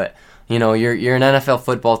identity, but you're an NFL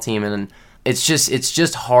football team, and it's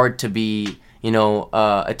just hard to be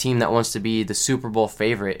a team that wants to be the Super Bowl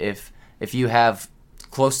favorite if you have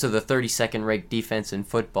close to the 32nd ranked defense in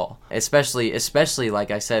football, especially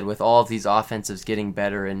like I said, with all of these offensives getting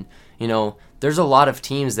better. And there's a lot of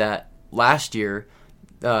teams that last year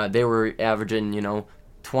they were averaging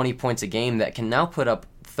 20 points a game that can now put up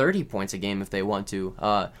 30 points a game if they want to.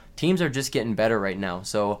 Teams are just getting better right now,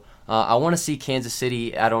 so I want to see Kansas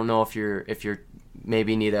City. I don't know if you're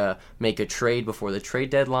maybe need to make a trade before the trade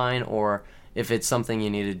deadline, or if it's something you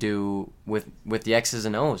need to do with the X's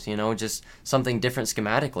and O's, just something different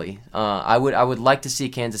schematically. I would like to see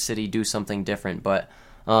Kansas City do something different, but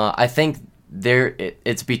I think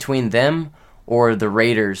it's between them or the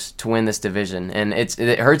Raiders to win this division, and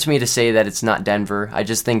it hurts me to say that it's not Denver. I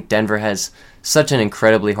just think Denver has such an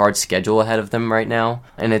incredibly hard schedule ahead of them right now,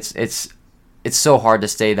 and it's so hard to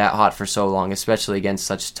stay that hot for so long, especially against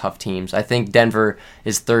such tough teams. I think Denver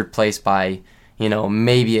is third place by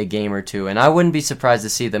maybe a game or two, and I wouldn't be surprised to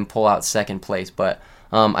see them pull out second place. But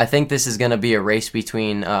I think this is going to be a race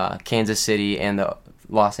between Kansas City and the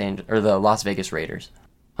Las Vegas Raiders.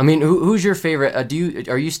 I mean, who's your favorite?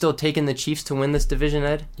 Are you still taking the Chiefs to win this division,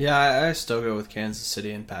 Ed? Yeah, I still go with Kansas City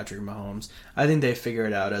and Patrick Mahomes. I think they figure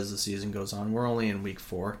it out as the season goes on. We're only in week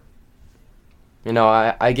 4.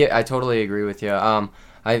 I totally agree with you.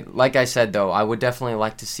 Like I said though, I would definitely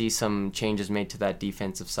like to see some changes made to that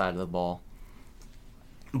defensive side of the ball.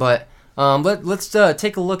 But let's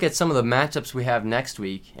take a look at some of the matchups we have next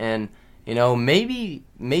week, and maybe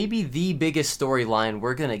the biggest storyline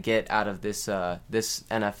we're gonna get out of this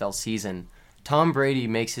NFL season. Tom Brady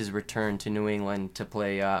makes his return to New England to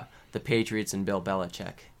play the Patriots and Bill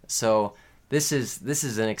Belichick. So this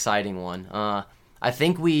is an exciting one. I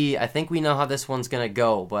think we know how this one's gonna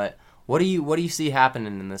go, but what do you see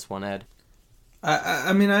happening in this one, Ed?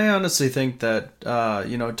 I mean, I honestly think that,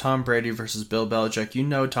 Tom Brady versus Bill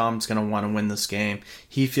Belichick, Tom's going to want to win this game.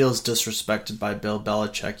 He feels disrespected by Bill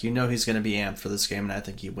Belichick. He's going to be amped for this game, and I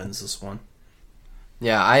think he wins this one.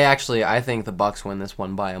 Yeah, I think the Bucs win this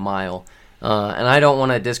one by a mile. And I don't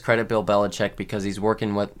want to discredit Bill Belichick because he's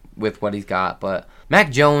working with what he's got. But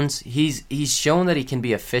Mac Jones, he's shown that he can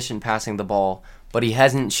be efficient passing the ball, but he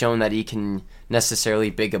hasn't shown that he can necessarily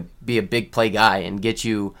be a big play guy and get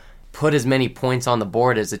you put as many points on the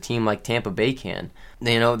board as a team like Tampa Bay can.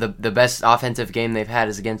 The best offensive game they've had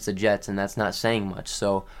is against the Jets, and that's not saying much.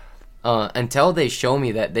 So until they show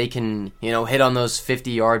me that they can, hit on those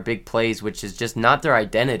 50-yard big plays, which is just not their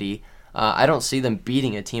identity, I don't see them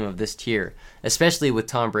beating a team of this tier, especially with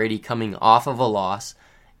Tom Brady coming off of a loss.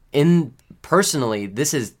 Personally,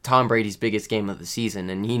 this is Tom Brady's biggest game of the season,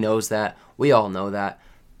 and he knows that. We all know that.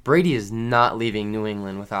 Brady is not leaving New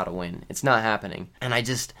England without a win. It's not happening. And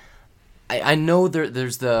I know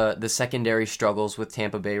there's the secondary struggles with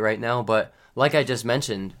Tampa Bay right now, but like I just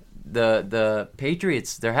mentioned, the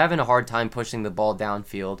Patriots, they're having a hard time pushing the ball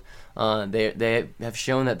downfield. They have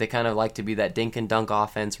shown that they kind of like to be that dink and dunk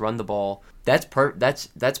offense, run the ball. That's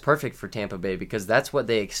perfect for Tampa Bay because that's what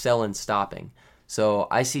they excel in stopping. So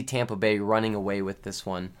I see Tampa Bay running away with this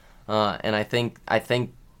one, and I think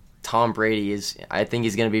Tom Brady he's going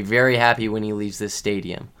to be very happy when he leaves this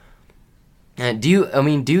stadium. Do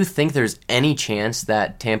you think there's any chance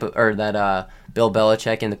that Bill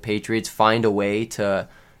Belichick and the Patriots find a way to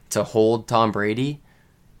hold Tom Brady?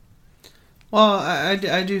 Well,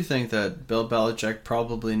 I do think that Bill Belichick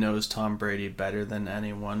probably knows Tom Brady better than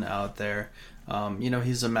anyone out there.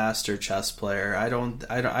 He's a master chess player.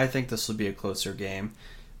 I think this will be a closer game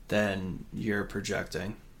than you're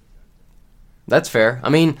projecting. That's fair. I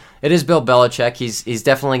mean, it is Bill Belichick. He's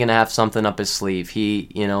definitely going to have something up his sleeve. He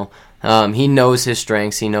knows his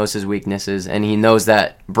strengths, he knows his weaknesses, and he knows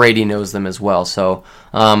that Brady knows them as well. So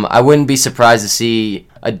I wouldn't be surprised to see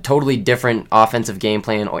a totally different offensive game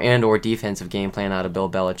plan or defensive game plan out of Bill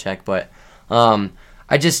Belichick. But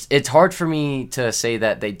it's hard for me to say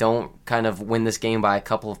that they don't kind of win this game by a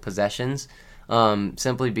couple of possessions,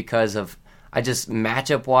 simply because of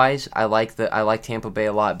matchup wise, I like Tampa Bay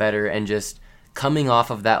a lot better, and just coming off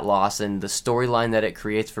of that loss and the storyline that it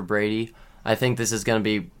creates for Brady, I think this is going to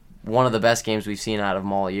be one of the best games we've seen out of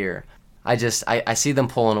them all year. I see them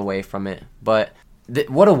pulling away from it. But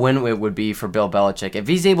what a win it would be for Bill Belichick. If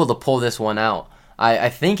he's able to pull this one out, I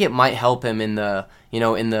think it might help him in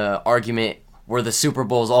the argument were the Super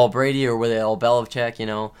Bowls all Brady or were they all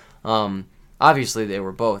Belichick, Obviously they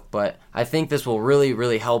were both, but I think this will really,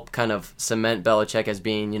 really help kind of cement Belichick as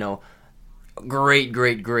being,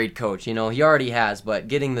 great coach. He already has, but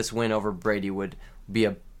getting this win over Brady would be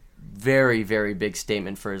a very, very big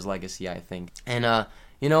statement for his legacy, I think. And,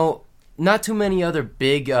 not too many other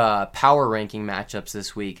big power ranking matchups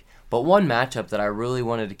this week, but one matchup that I really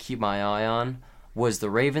wanted to keep my eye on was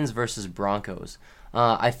the Ravens versus Broncos.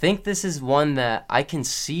 I think this is one that I can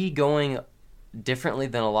see going differently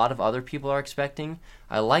than a lot of other people are expecting.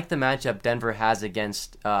 I like the matchup Denver has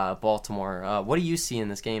against Baltimore. What do you see in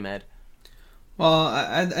this game, Ed? Well,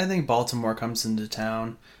 I think Baltimore comes into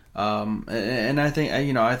town, and I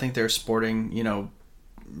think they're sporting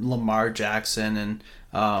Lamar Jackson, and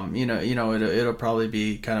it'll probably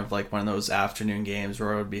be kind of like one of those afternoon games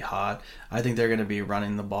where it would be hot. I think they're going to be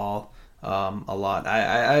running the ball a lot.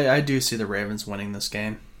 I do see the Ravens winning this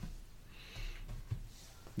game.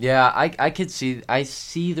 Yeah, I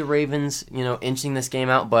see the Ravens, inching this game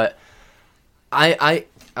out, but I'm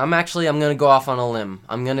going to go off on a limb.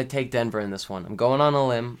 I'm going to take Denver in this one. I'm going on a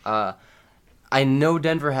limb. I know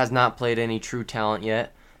Denver has not played any true talent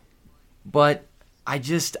yet, but I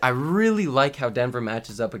really like how Denver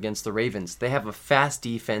matches up against the Ravens. They have a fast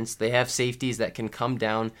defense. They have safeties that can come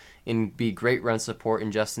down and be great run support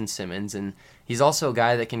in Justin Simmons, and he's also a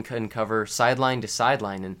guy that can cover sideline to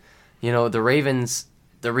sideline. And the Ravens,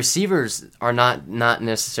 the receivers are not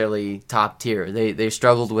necessarily top tier. They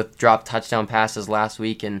struggled with drop touchdown passes last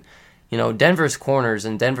week, and Denver's corners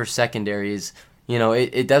and Denver's secondaries,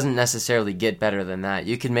 it doesn't necessarily get better than that.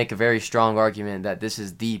 You can make a very strong argument that this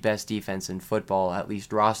is the best defense in football, at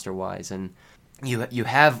least roster wise, and you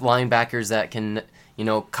have linebackers that can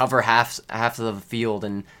cover half of the field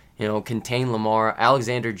and contain Lamar.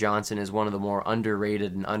 Alexander Johnson is one of the more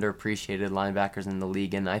underrated and underappreciated linebackers in the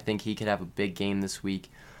league, and I think he could have a big game this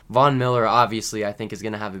week. Von Miller, obviously, I think is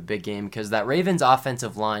going to have a big game because that Ravens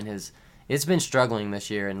offensive line it's been struggling this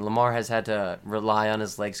year, and Lamar has had to rely on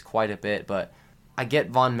his legs quite a bit, but I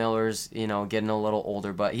get Von Miller's, getting a little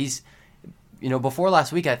older, but he's, before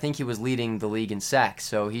last week, I think he was leading the league in sacks.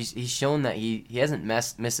 So he's shown that he hasn't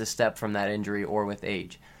missed a step from that injury or with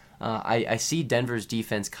age. I see Denver's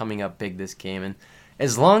defense coming up big this game, and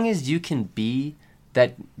as long as you can be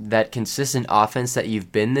that consistent offense that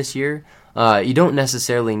you've been this year, you don't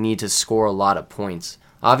necessarily need to score a lot of points.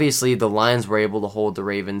 Obviously, the Lions were able to hold the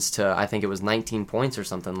Ravens to, I think it was 19 points or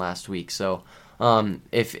something last week. So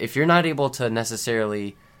if you're not able to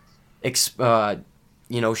necessarily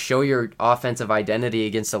show your offensive identity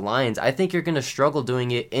against the Lions, I think you're going to struggle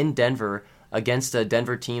doing it in Denver against a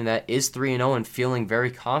Denver team that is 3-0 and feeling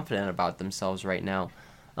very confident about themselves right now.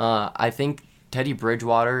 I think Teddy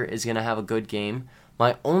Bridgewater is going to have a good game.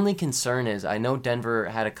 My only concern is I know Denver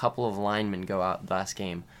had a couple of linemen go out last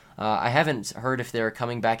game. I haven't heard if they're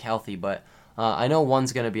coming back healthy, but I know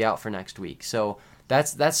one's going to be out for next week. So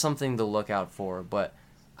that's something to look out for. But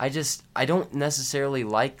I don't necessarily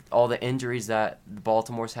like all the injuries that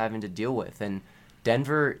Baltimore's having to deal with. And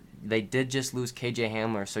Denver, they did just lose KJ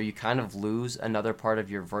Hamler, so you kind of lose another part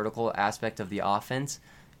of your vertical aspect of the offense.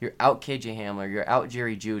 You're out KJ Hamler, you're out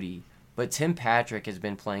Jerry Jeudy, but Tim Patrick has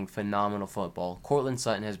been playing phenomenal football. Cortland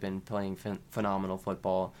Sutton has been playing phenomenal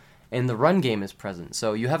football. And the run game is present.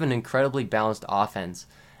 So you have an incredibly balanced offense.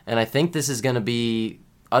 And I think this is going to be,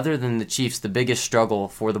 other than the Chiefs, the biggest struggle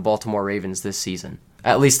for the Baltimore Ravens this season,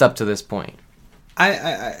 at least up to this point.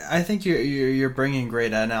 I think you're bringing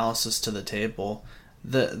great analysis to the table.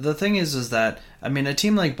 The thing is that, I mean, a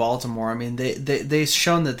team like Baltimore, I mean, they've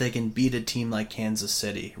shown that they can beat a team like Kansas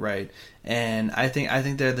City, right? And I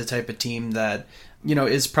think they're the type of team that,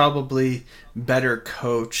 is probably better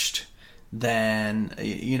coached than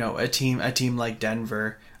a team like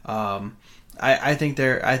Denver. I think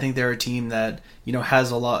they're a team that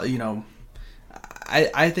has a lot.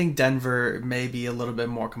 I think Denver may be a little bit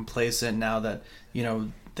more complacent now that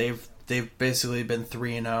they've basically been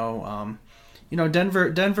 3-0.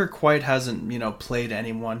 Denver quite hasn't played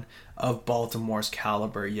anyone of Baltimore's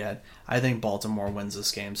caliber yet. I think Baltimore wins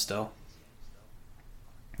this game still.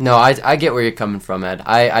 No, I get where you're coming from, Ed.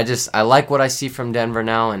 I like what I see from Denver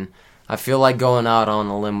now, and I feel like going out on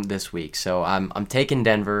a limb this week. So I'm taking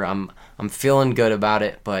Denver. I'm feeling good about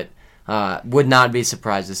it, but would not be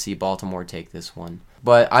surprised to see Baltimore take this one.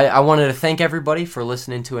 But I wanted to thank everybody for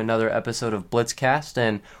listening to another episode of BlitzCast,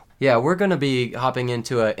 and yeah, we're going to be hopping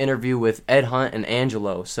into an interview with Ed Hunt and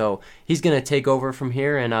Angelo, so he's going to take over from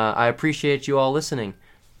here, and I appreciate you all listening.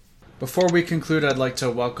 Before we conclude, I'd like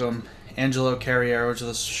to welcome Angelo Carriero to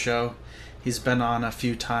the show. He's been on a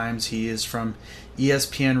few times. He is from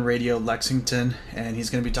ESPN Radio Lexington, and he's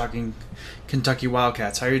going to be talking Kentucky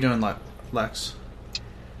Wildcats. How are you doing, Lex?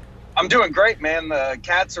 I'm doing great, man. The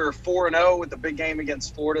Cats are 4-0 with the big game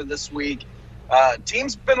against Florida this week.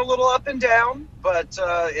 Team's been a little up and down, but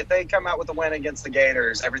if they come out with a win against the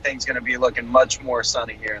Gators, everything's going to be looking much more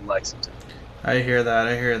sunny here in Lexington. I hear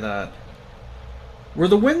that. Were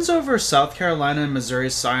the wins over South Carolina and Missouri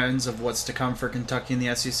signs of what's to come for Kentucky in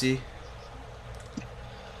the SEC?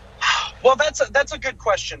 Well, that's a good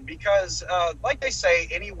question because, like they say,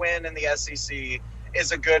 any win in the SEC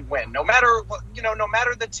is a good win, no matter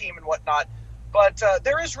the team and whatnot. But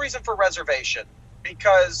there is reason for reservation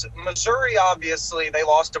because Missouri, obviously, they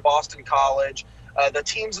lost to Boston College. The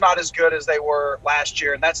team's not as good as they were last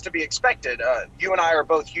year, and that's to be expected. You and I are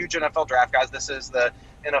both huge NFL draft guys. This is the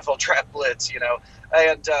NFL Draft Blitz,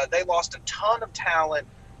 and they lost a ton of talent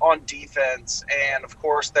on defense, and of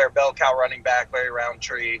course their bell cow running back Larry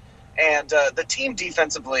Roundtree. And the team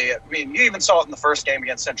defensively, I mean, you even saw it in the first game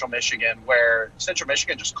against Central Michigan where Central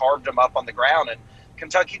Michigan just carved them up on the ground, and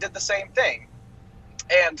Kentucky did the same thing.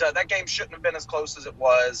 And that game shouldn't have been as close as it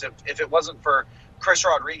was if it wasn't for Chris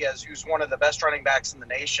Rodriguez, who's one of the best running backs in the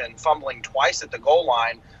nation, fumbling twice at the goal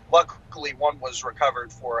line. Luckily, one was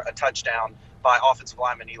recovered for a touchdown by offensive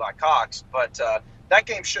lineman Eli Cox. But that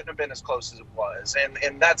game shouldn't have been as close as it was.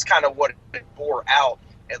 And that's kind of what it bore out,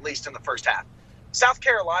 at least in the first half. South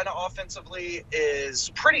Carolina offensively is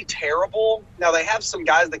pretty terrible. Now, they have some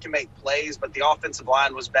guys that can make plays, but the offensive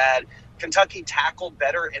line was bad. Kentucky tackled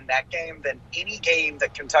better in that game than any game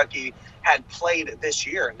that Kentucky had played this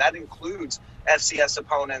year, and that includes FCS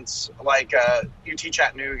opponents like UT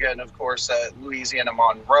Chattanooga and, of course, Louisiana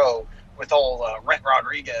Monroe with old Rhett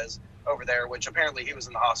Rodriguez over there, which apparently he was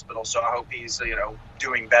in the hospital, so I hope he's,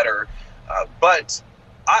 doing better. But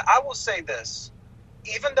I will say this.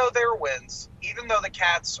 Even though there are wins, even though the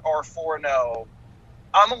Cats are 4-0,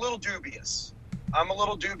 I'm a little dubious. I'm a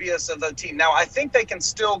little dubious of the team. Now, I think they can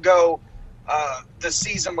still go the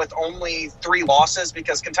season with only 3 losses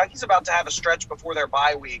because Kentucky's about to have a stretch before their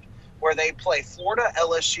bye week where they play Florida,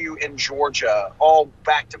 LSU, and Georgia all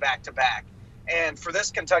back to back to back. And for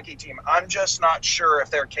this Kentucky team, I'm just not sure if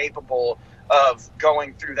they're capable of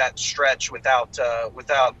going through that stretch without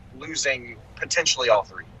losing potentially all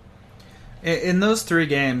three. In those 3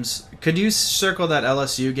 games, could you circle that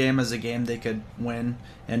LSU game as a game they could win?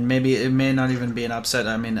 And maybe it may not even be an upset.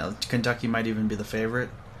 I mean, Kentucky might even be the favorite.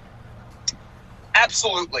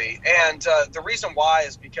 Absolutely. And the reason why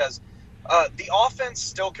is because the offense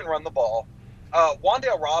still can run the ball.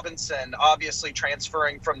 Wan'Dale Robinson, obviously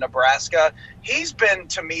transferring from Nebraska, he's been,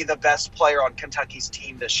 to me, the best player on Kentucky's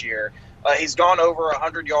team this year. He's gone over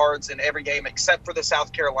 100 yards in every game except for the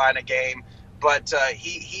South Carolina game. But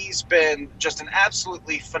he's been just an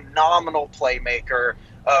absolutely phenomenal playmaker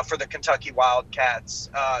for the Kentucky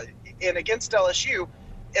Wildcats. And against LSU,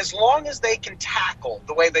 as long as they can tackle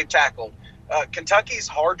the way they've tackled, Kentucky's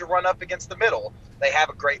hard to run up against the middle. They have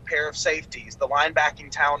a great pair of safeties. The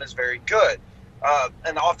linebacking talent is very good.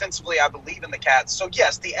 And offensively, I believe in the Cats. So,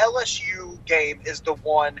 yes, the LSU game is the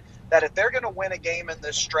one that if they're going to win a game in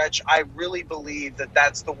this stretch, I really believe that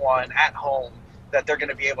that's the one at home that they're going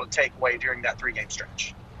to be able to take away during that 3-game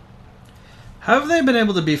stretch. How have they been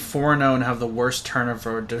able to be 4-0 and have the worst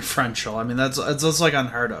turnover differential? I mean, that's like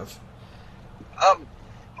unheard of.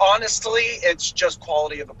 Honestly, it's just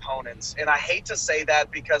quality of opponents. And I hate to say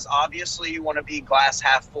that because obviously you want to be glass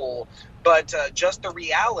half full, but just the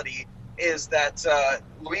reality is that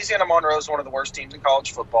Louisiana Monroe is one of the worst teams in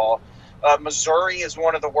college football. Missouri is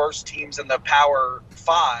one of the worst teams in the Power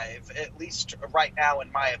 5, at least right now,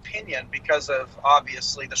 in my opinion, because of,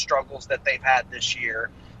 obviously, the struggles that they've had this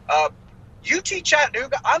year. UT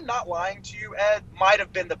Chattanooga, I'm not lying to you, Ed, might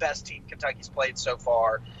have been the best team Kentucky's played so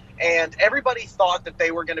far. And everybody thought that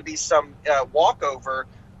they were going to be some walkover,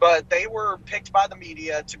 but they were picked by the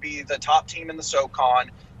media to be the top team in the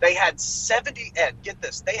SoCon. They had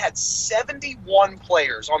 71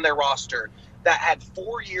 players on their roster that had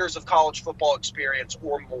 4 years of college football experience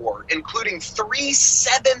or more, including 3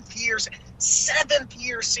 seventh-year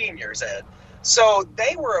seniors, Ed. So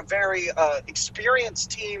they were a very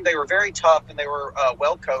experienced team. They were very tough, and they were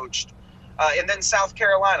well-coached. And then South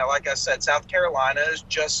Carolina, like I said, South Carolina is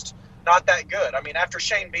just not that good. I mean, after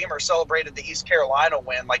Shane Beamer celebrated the East Carolina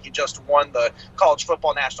win like he just won the college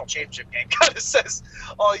football national championship game, kind of says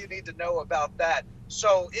all you need to know about that.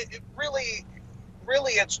 So it really,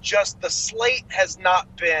 it's just the slate has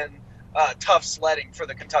not been tough sledding for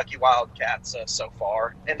the Kentucky Wildcats so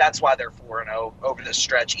far, and that's why they're 4-0 over this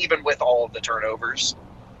stretch, even with all of the turnovers.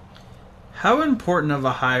 How important of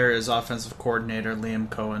a hire is offensive coordinator Liam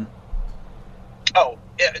Cohen? Oh,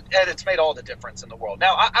 and it's made all the difference in the world.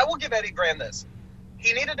 Now, I will give Eddie Gran this.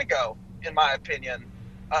 He needed to go, in my opinion,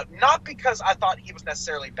 not because I thought he was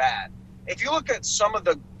necessarily bad. If you look at some of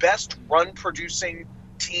the best run-producing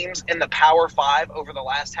teams in the Power 5 over the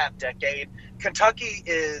last half-decade, Kentucky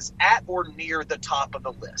is at or near the top of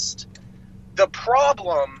the list. The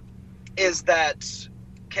problem is that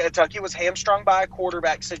Kentucky was hamstrung by a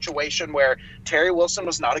quarterback situation where Terry Wilson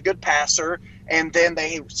was not a good passer, and then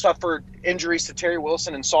they suffered injuries to Terry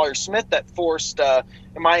Wilson and Sawyer Smith that forced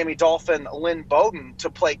Miami Dolphin Lynn Bowden to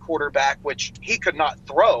play quarterback, which he could not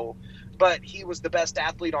throw, but he was the best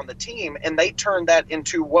athlete on the team, and they turned that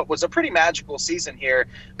into what was a pretty magical season here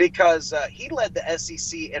because he led the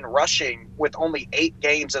SEC in rushing with only 8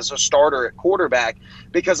 games as a starter at quarterback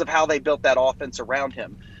because of how they built that offense around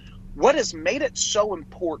him. What has made it so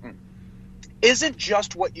important isn't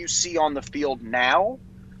just what you see on the field now,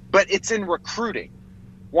 but it's in recruiting.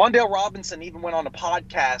 Wan'Dale Robinson even went on a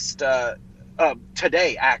podcast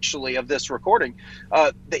today, actually, of this recording.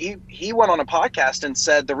 He went on a podcast and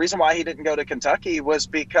said the reason why he didn't go to Kentucky was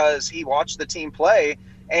because he watched the team play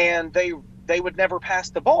and they would never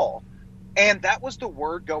pass the ball. And that was the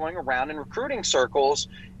word going around in recruiting circles.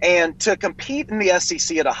 And to compete in the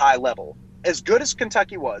SEC at a high level, as good as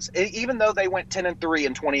Kentucky was, even though they went 10-3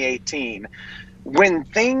 in 2018, when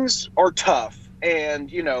things are tough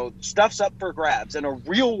and, stuff's up for grabs in a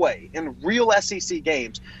real way, in real SEC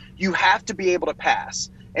games, you have to be able to pass.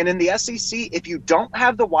 And in the SEC, if you don't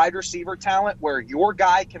have the wide receiver talent where your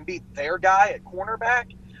guy can beat their guy at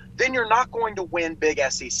cornerback, then you're not going to win big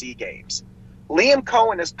SEC games. Liam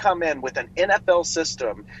Cohen has come in with an NFL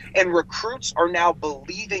system, and recruits are now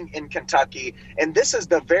believing in Kentucky. And this is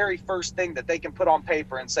the very first thing that they can put on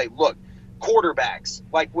paper and say, look, quarterbacks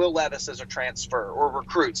like Will Levis as a transfer or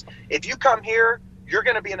recruits, if you come here, you're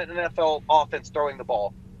going to be in an NFL offense throwing the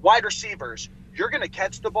ball. Wide receivers, you're going to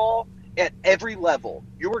catch the ball, at every level.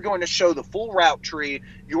 You are going to show the full route tree.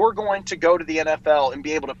 You're going to go to the NFL and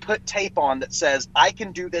be able to put tape on that says, I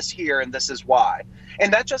can do this here and this is why.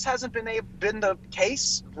 And that just hasn't been the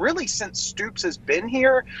case really since Stoops has been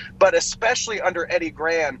here, but especially under Eddie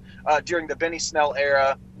Gran during the Benny Snell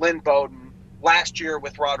era, Lynn Bowden, last year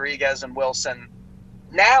with Rodriguez and Wilson.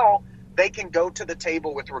 Now they can go to the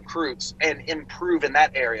table with recruits and improve in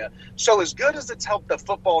that area. So as good as it's helped the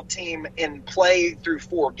football team in play through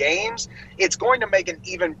 4 games, it's going to make an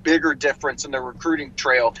even bigger difference in the recruiting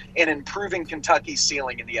trail and improving Kentucky's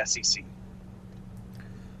ceiling in the SEC.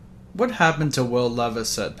 What happened to Will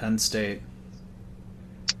Levis at Penn State?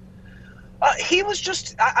 He was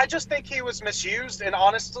just, I just think he was misused. And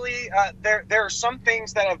honestly, there are some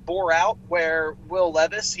things that have bore out where Will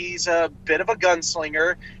Levis, he's a bit of a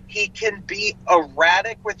gunslinger. He can be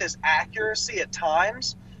erratic with his accuracy at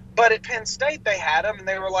times. But at Penn State, they had him and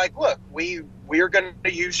they were like, look, we're going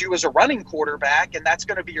to use you as a running quarterback and that's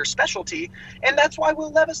going to be your specialty. And that's why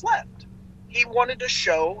Will Levis left. He wanted to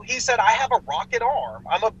show, he said, I have a rocket arm.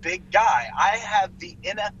 I'm a big guy. I have the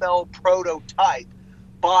NFL prototype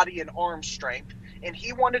body and arm strength, and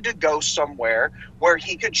he wanted to go somewhere where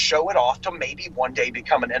he could show it off to maybe one day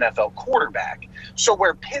become an NFL quarterback. So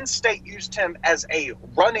where Penn State used him as a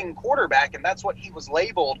running quarterback, and that's what he was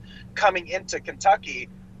labeled coming into Kentucky,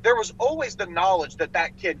 there was always the knowledge that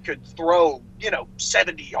that kid could throw,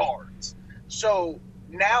 70 yards. So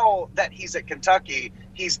now that he's at Kentucky,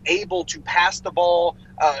 he's able to pass the ball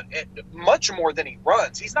much more than he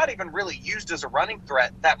runs. He's not even really used as a running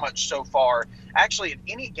threat that much so far. Actually, in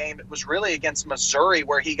any game, it was really against Missouri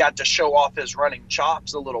where he got to show off his running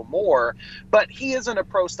chops a little more. But he is in a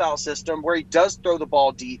pro-style system where he does throw the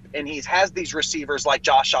ball deep, and he has these receivers like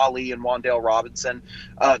Josh Ali and Wan'Dale Robinson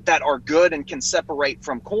that are good and can separate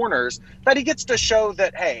from corners, that he gets to show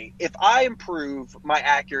that, hey, if I improve my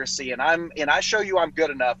accuracy and I show you I'm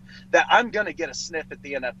good enough, that I'm going to get a sniff at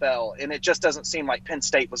the NFL. And it just doesn't seem like Penn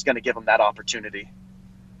State was going to give him that opportunity.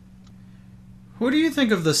 Who do you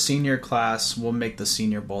think of the senior class will make the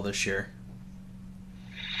Senior Bowl this year?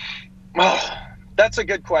 Oh, that's a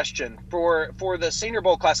good question. For the Senior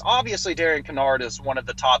Bowl class, obviously Darian Kennard is one of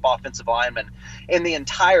the top offensive linemen in the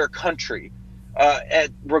entire country,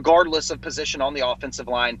 regardless of position on the offensive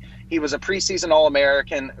line. He was a preseason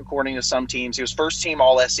All-American, according to some teams. He was first-team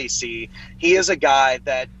All-SEC. He is a guy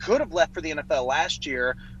that could have left for the NFL last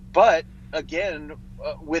year, but again,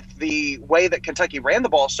 with the way that Kentucky ran the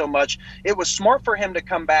ball so much, it was smart for him to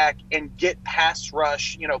come back and get pass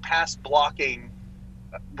rush, pass blocking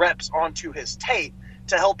reps onto his tape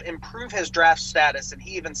to help improve his draft status. And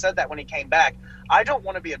he even said that when he came back, I don't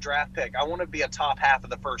want to be a draft pick. I want to be a top half of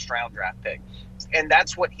the first round draft pick. And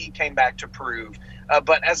that's what he came back to prove.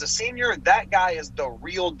 But as a senior, that guy is the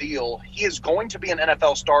real deal. He is going to be an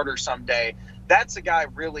NFL starter someday. That's a guy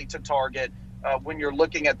really to target when you're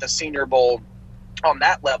looking at the Senior Bowl on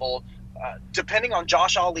that level. Depending on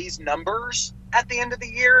Josh Ali's numbers at the end of the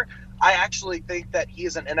year, I actually think that he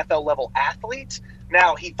is an NFL level athlete.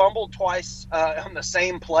 Now, he fumbled twice on the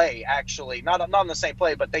same play, actually. Not on the same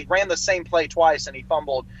play, but they ran the same play twice, and he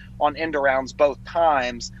fumbled on end arounds both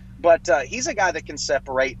times. But he's a guy that can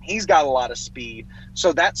separate. He's got a lot of speed.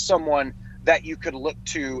 So that's someone that you could look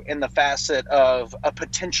to in the facet of a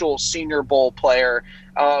potential Senior Bowl player.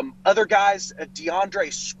 Other guys,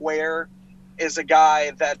 DeAndre Square is a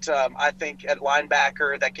guy that I think at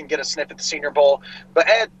linebacker that can get a sniff at the Senior Bowl. But,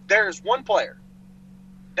 Ed, there's one player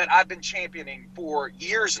that I've been championing for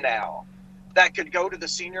years now that could go to the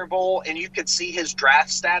Senior Bowl, and you could see his draft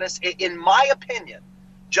status, in my opinion,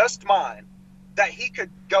 just mine, that he could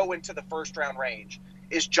go into the first-round range,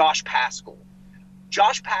 is Josh Paschal.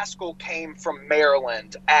 Josh Paschal came from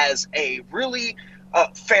Maryland as a really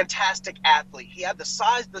fantastic athlete. He had the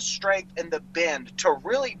size, the strength, and the bend to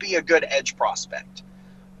really be a good edge prospect.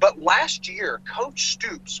 But last year, Coach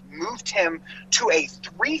Stoops moved him to a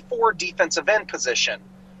 3-4 defensive end position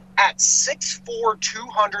at 6'4",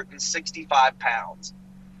 265 pounds.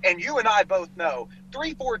 And you and I both know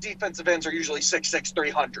 3-4 defensive ends are usually 6'6",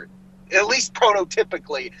 300. At least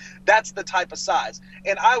prototypically, that's the type of size.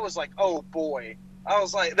 And I was like, oh boy. I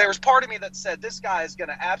was like, there was part of me that said this guy is going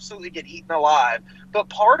to absolutely get eaten alive. But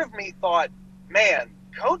part of me thought, man,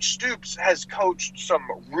 Coach Stoops has coached some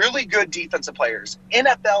really good defensive players,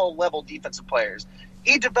 NFL-level defensive players.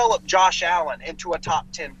 He developed Josh Allen into a top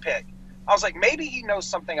 10 pick. I was like, maybe he knows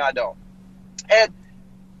something I don't. And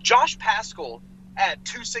Josh Paschal at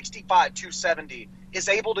 265, 270 is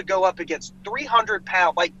able to go up against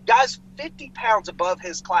 300-pound, like guys 50 pounds above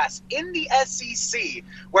his class in the SEC,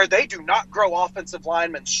 where they do not grow offensive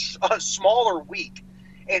linemen small or weak,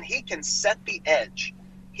 and he can set the edge.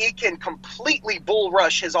 he can completely bull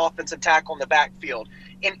rush his offensive tackle in the backfield.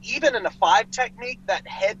 And even in a 5 technique, that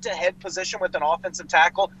head-to-head position with an offensive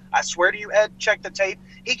tackle, I swear to you, Ed, check the tape,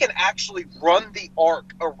 he can actually run the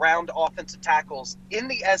arc around offensive tackles in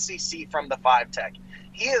the SEC from the 5 tech.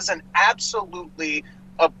 He is an absolutely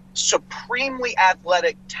supremely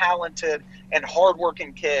athletic, talented, and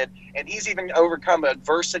hardworking kid. And he's even overcome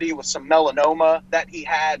adversity with some melanoma that he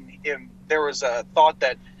had. And there was a thought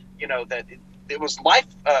that, that it was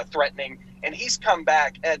life-threatening, and he's come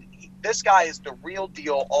back. And this guy is the real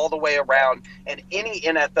deal all the way around. And any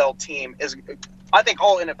NFL team I think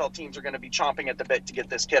all NFL teams are going to be chomping at the bit to get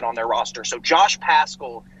this kid on their roster. So Josh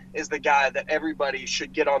Paschal is the guy that everybody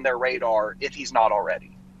should get on their radar if he's not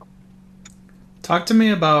already. Talk to me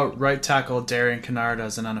about right tackle Darian Kinnard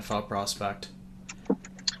as an NFL prospect.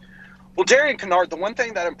 Well, Darian Kinnard, the one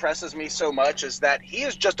thing that impresses me so much is that he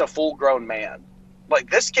is just a full-grown man. Like,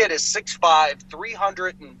 this kid is 6'5",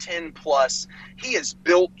 310 plus. He is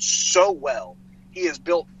built so well. He is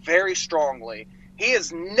built very strongly. He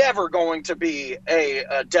is never going to be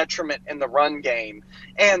a detriment in the run game.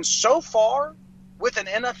 And so far, with an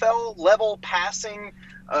NFL-level passing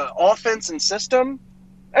offense and system,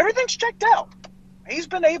 everything's checked out. He's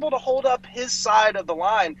been able to hold up his side of the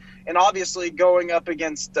line, and obviously going up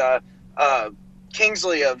against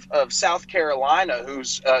Kingsley of South Carolina,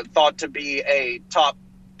 who's thought to be a top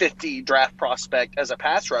 50 draft prospect as a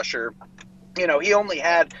pass rusher. He only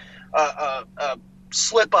had a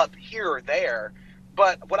slip up here or there.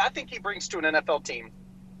 But what I think he brings to an NFL team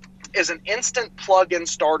is an instant plug-in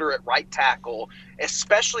starter at right tackle,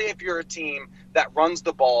 especially if you're a team that runs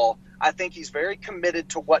the ball. I think he's very committed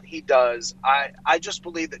to what he does. I just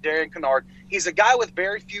believe that Darian Kinnard, he's a guy with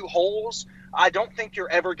very few holes. I don't think you're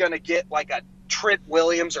ever going to get like a Trent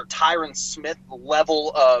Williams or Tyron Smith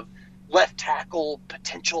level of left tackle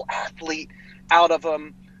potential athlete out of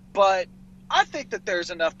him. But I think that there's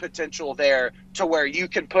enough potential there to where you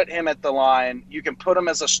can put him at the line, you can put him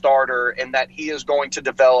as a starter, and that he is going to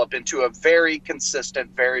develop into a very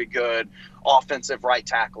consistent, very good offensive right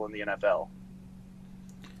tackle in the NFL.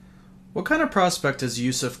 What kind of prospect is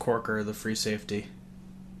Yusuf Corker, the free safety?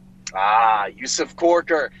 Yusuf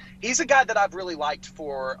Corker. He's a guy that I've really liked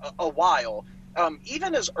for a while.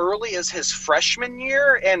 Even as early as his freshman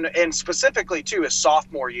year and specifically, too, his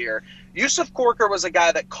sophomore year, Yusuf Corker was a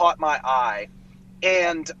guy that caught my eye.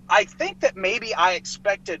 And I think that maybe I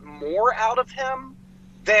expected more out of him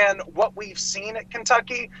than what we've seen at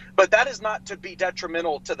Kentucky, but that is not to be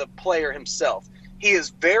detrimental to the player himself. He is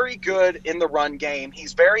very good in the run game.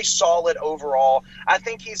 He's very solid overall. I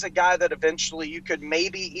think he's a guy that eventually you could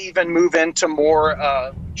maybe even move into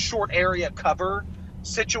more short area cover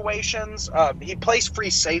situations. He plays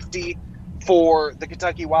free safety for the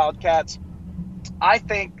Kentucky Wildcats. I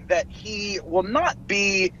think that he will not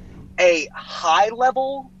be a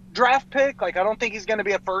high-level draft pick. Like, I don't think he's going to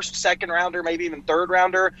be a first, second rounder, maybe even third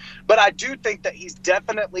rounder. But I do think that he's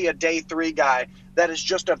definitely a day 3 guy that is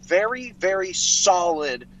just a very, very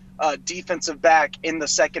solid defensive back in the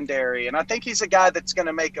secondary. And I think he's a guy that's going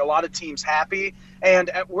to make a lot of teams happy. And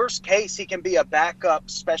at worst case, he can be a backup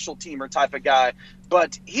special teamer type of guy.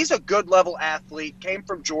 But he's a good level athlete, came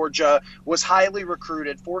from Georgia, was highly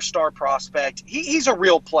recruited, 4-star prospect. He's a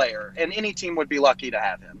real player, and any team would be lucky to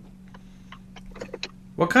have him.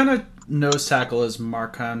 What kind of nose tackle is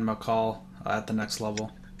Marquand McCall at the next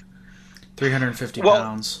level? 350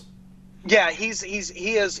 pounds. Yeah, he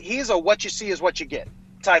is a what you see is what you get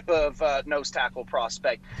type of nose tackle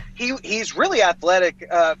prospect. He's really athletic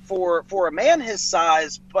for a man his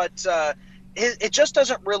size, but it just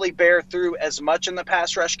doesn't really bear through as much in the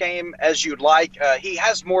pass rush game as you'd like. He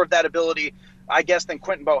has more of that ability, I guess, than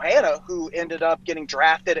Quentin Bohanna, who ended up getting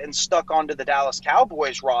drafted and stuck onto the Dallas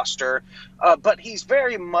Cowboys roster. But he's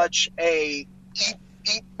very much a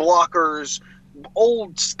eat blockers,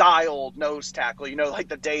 old-style nose tackle, like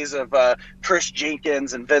the days of Chris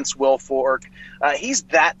Jenkins and Vince Wilfork. He's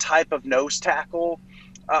that type of nose tackle.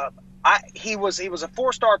 He was a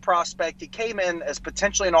 4-star prospect. He came in as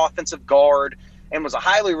potentially an offensive guard and was a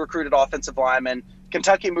highly recruited offensive lineman.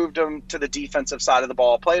 Kentucky moved him to the defensive side of the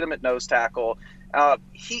ball, played him at nose tackle.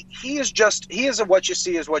 He is a what you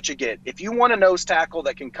see is what you get. If you want a nose tackle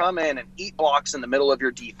that can come in and eat blocks in the middle of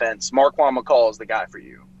your defense, Marquand McCall is the guy for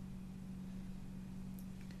you.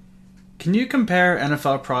 Can you compare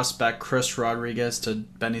NFL prospect Chris Rodriguez to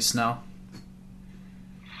Benny Snell?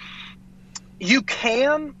 You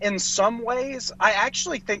can in some ways. I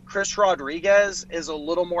actually think Chris Rodriguez is a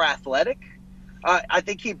little more athletic. I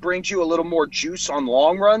think he brings you a little more juice on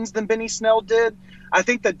long runs than Benny Snell did. I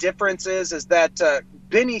think the difference is that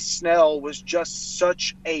Benny Snell was just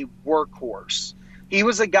such a workhorse He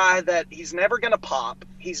was a guy that he's never going to pop.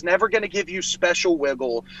 He's never going to give you special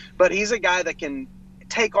wiggle, but he's a guy that can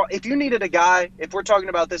take on. If you needed a guy, if we're talking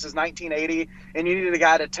about this as 1980, and you needed a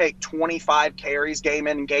guy to take 25 carries game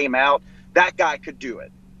in and game out, that guy could do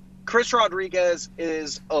it. Chris Rodriguez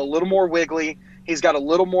is a little more wiggly. He's got a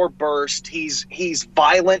little more burst. He's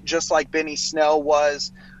violent, just like Benny Snell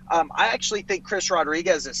was. I actually think Chris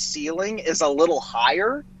Rodriguez's ceiling is a little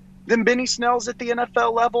higher than Benny Snell's at the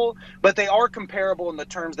NFL level, but they are comparable in the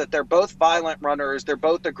terms that they're both violent runners, they're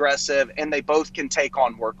both aggressive, and they both can take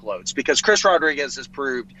on workloads, because Chris Rodriguez has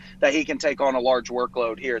proved that he can take on a large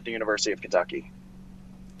workload here at the University of Kentucky.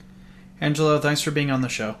 Angelo, thanks for being on the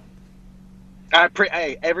show.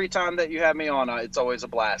 Hey, every time that you have me on, it's always a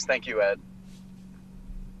blast. Thank you, Ed.